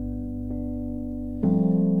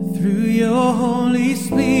 through your Holy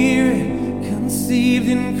Spirit, conceived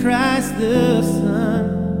in Christ the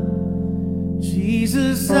Son,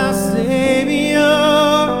 Jesus our Savior.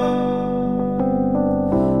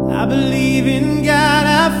 I believe in God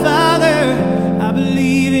our Father, I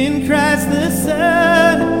believe in Christ the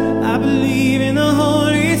Son, I believe in the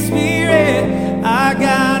Holy Spirit, our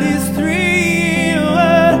God is 3 in 1.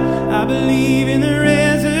 I believe in the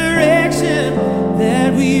resurrection,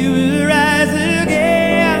 that we will rise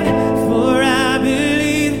again, for I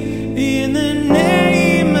believe in the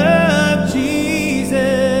name of Jesus.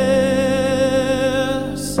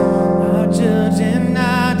 Our judge and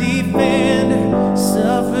our defender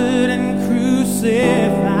suffered and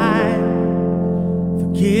crucified.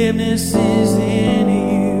 Forgiveness is in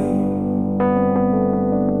you.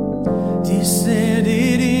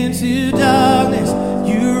 Descended into darkness,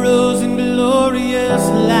 you rose in glorious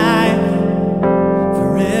light,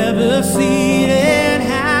 forever seated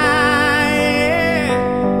high.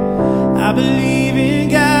 I believe in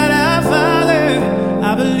God our Father,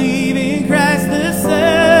 I believe in Christ the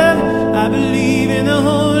Son, I believe in the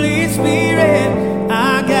Holy Spirit,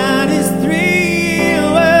 our God is 3 in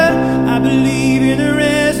 1. I believe in the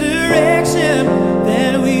resurrection,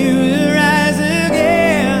 that we will rise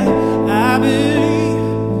again. I believe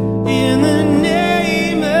in the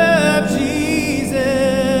name of Jesus.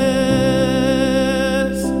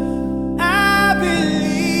 I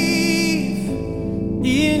believe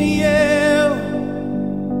in you.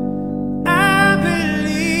 I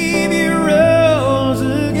believe you rose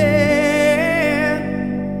again,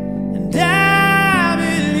 and I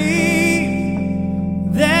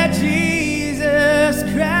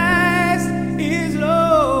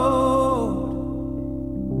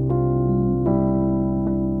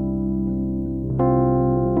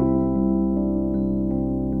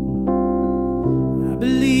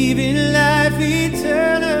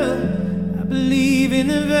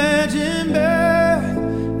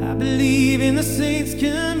in the saints'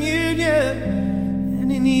 communion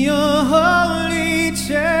and in your holy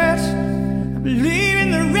church. I believe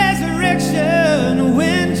in the resurrection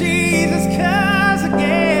when Jesus comes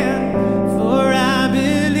again. For I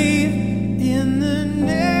believe in the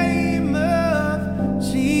name of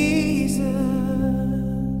Jesus.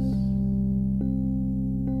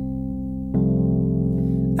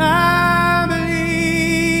 I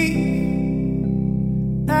believe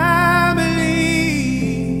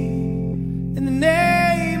in the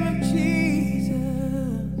name of Jesus.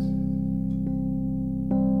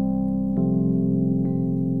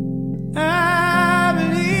 I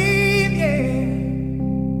believe, yeah.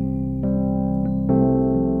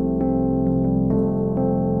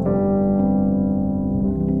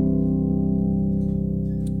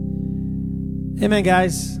 Amen,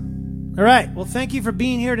 guys. All right. Well, thank you for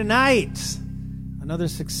being here tonight. Another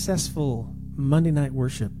successful Monday night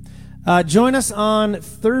worship. Join us on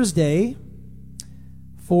Thursday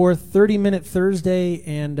for 30-minute Thursday,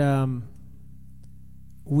 and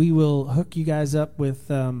we will hook you guys up with...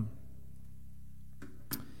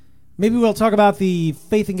 maybe we'll talk about the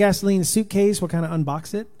Faith and Gasoline suitcase. We'll kind of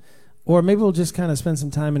unbox it. Or maybe we'll just kind of spend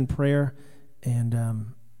some time in prayer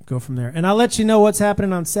and go from there. And I'll let you know what's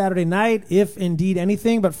happening on Saturday night, if indeed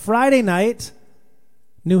anything. But Friday night,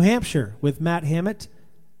 New Hampshire with Matt Hammett.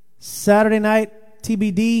 Saturday night,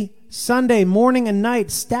 TBD. Sunday morning and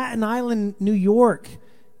night, Staten Island, New York.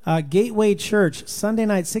 Gateway Church, Sunday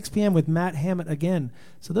night, 6 p.m. with Matt Hammett again.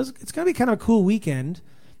 So it's going to be kind of a cool weekend.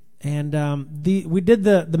 And we did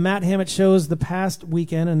the Matt Hammett shows the past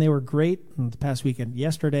weekend, and they were great. The past weekend,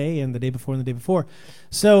 yesterday, and the day before, and the day before.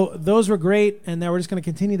 So those were great, and now we're just going to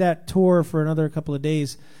continue that tour for another couple of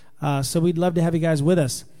days. So we'd love to have you guys with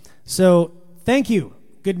us. So thank you.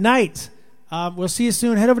 Good night. We'll see you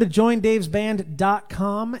soon. Head over to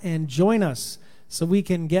joindavesband.com and join us so we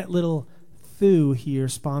can get little Thu here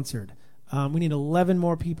sponsored. We need 11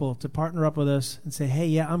 more people to partner up with us and say, hey,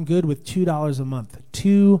 yeah, I'm good with $2 a month.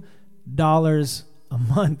 $2 a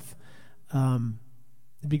month.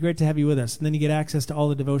 It'd be great to have you with us. And then you get access to all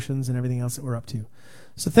the devotions and everything else that we're up to.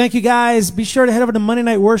 So thank you, guys. Be sure to head over to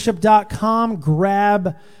MondayNightWorship.com.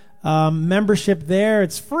 Grab membership there.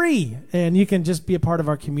 It's free, and you can just be a part of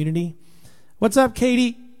our community. What's up,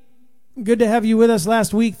 Katie? Good to have you with us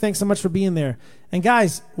last week. Thanks so much for being there. And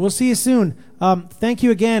guys, we'll see you soon. Thank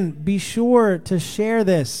you again. Be sure to share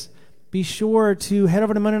this. Be sure to head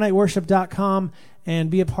over to MondayNightWorship.com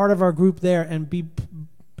and be a part of our group there, and be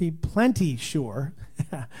plenty sure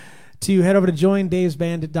to head over to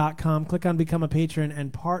JoinDavesBand.com. Click on Become a Patron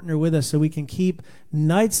and partner with us so we can keep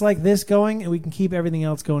nights like this going, and we can keep everything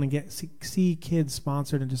else going and see kids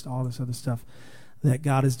sponsored and just all this other stuff that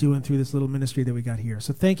God is doing through this little ministry that we got here.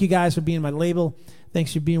 So thank you guys for being my label.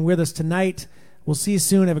 Thanks for being with us tonight. We'll see you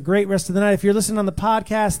soon. Have a great rest of the night. If you're listening on the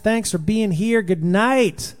podcast, thanks for being here. Good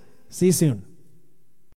night. See you soon.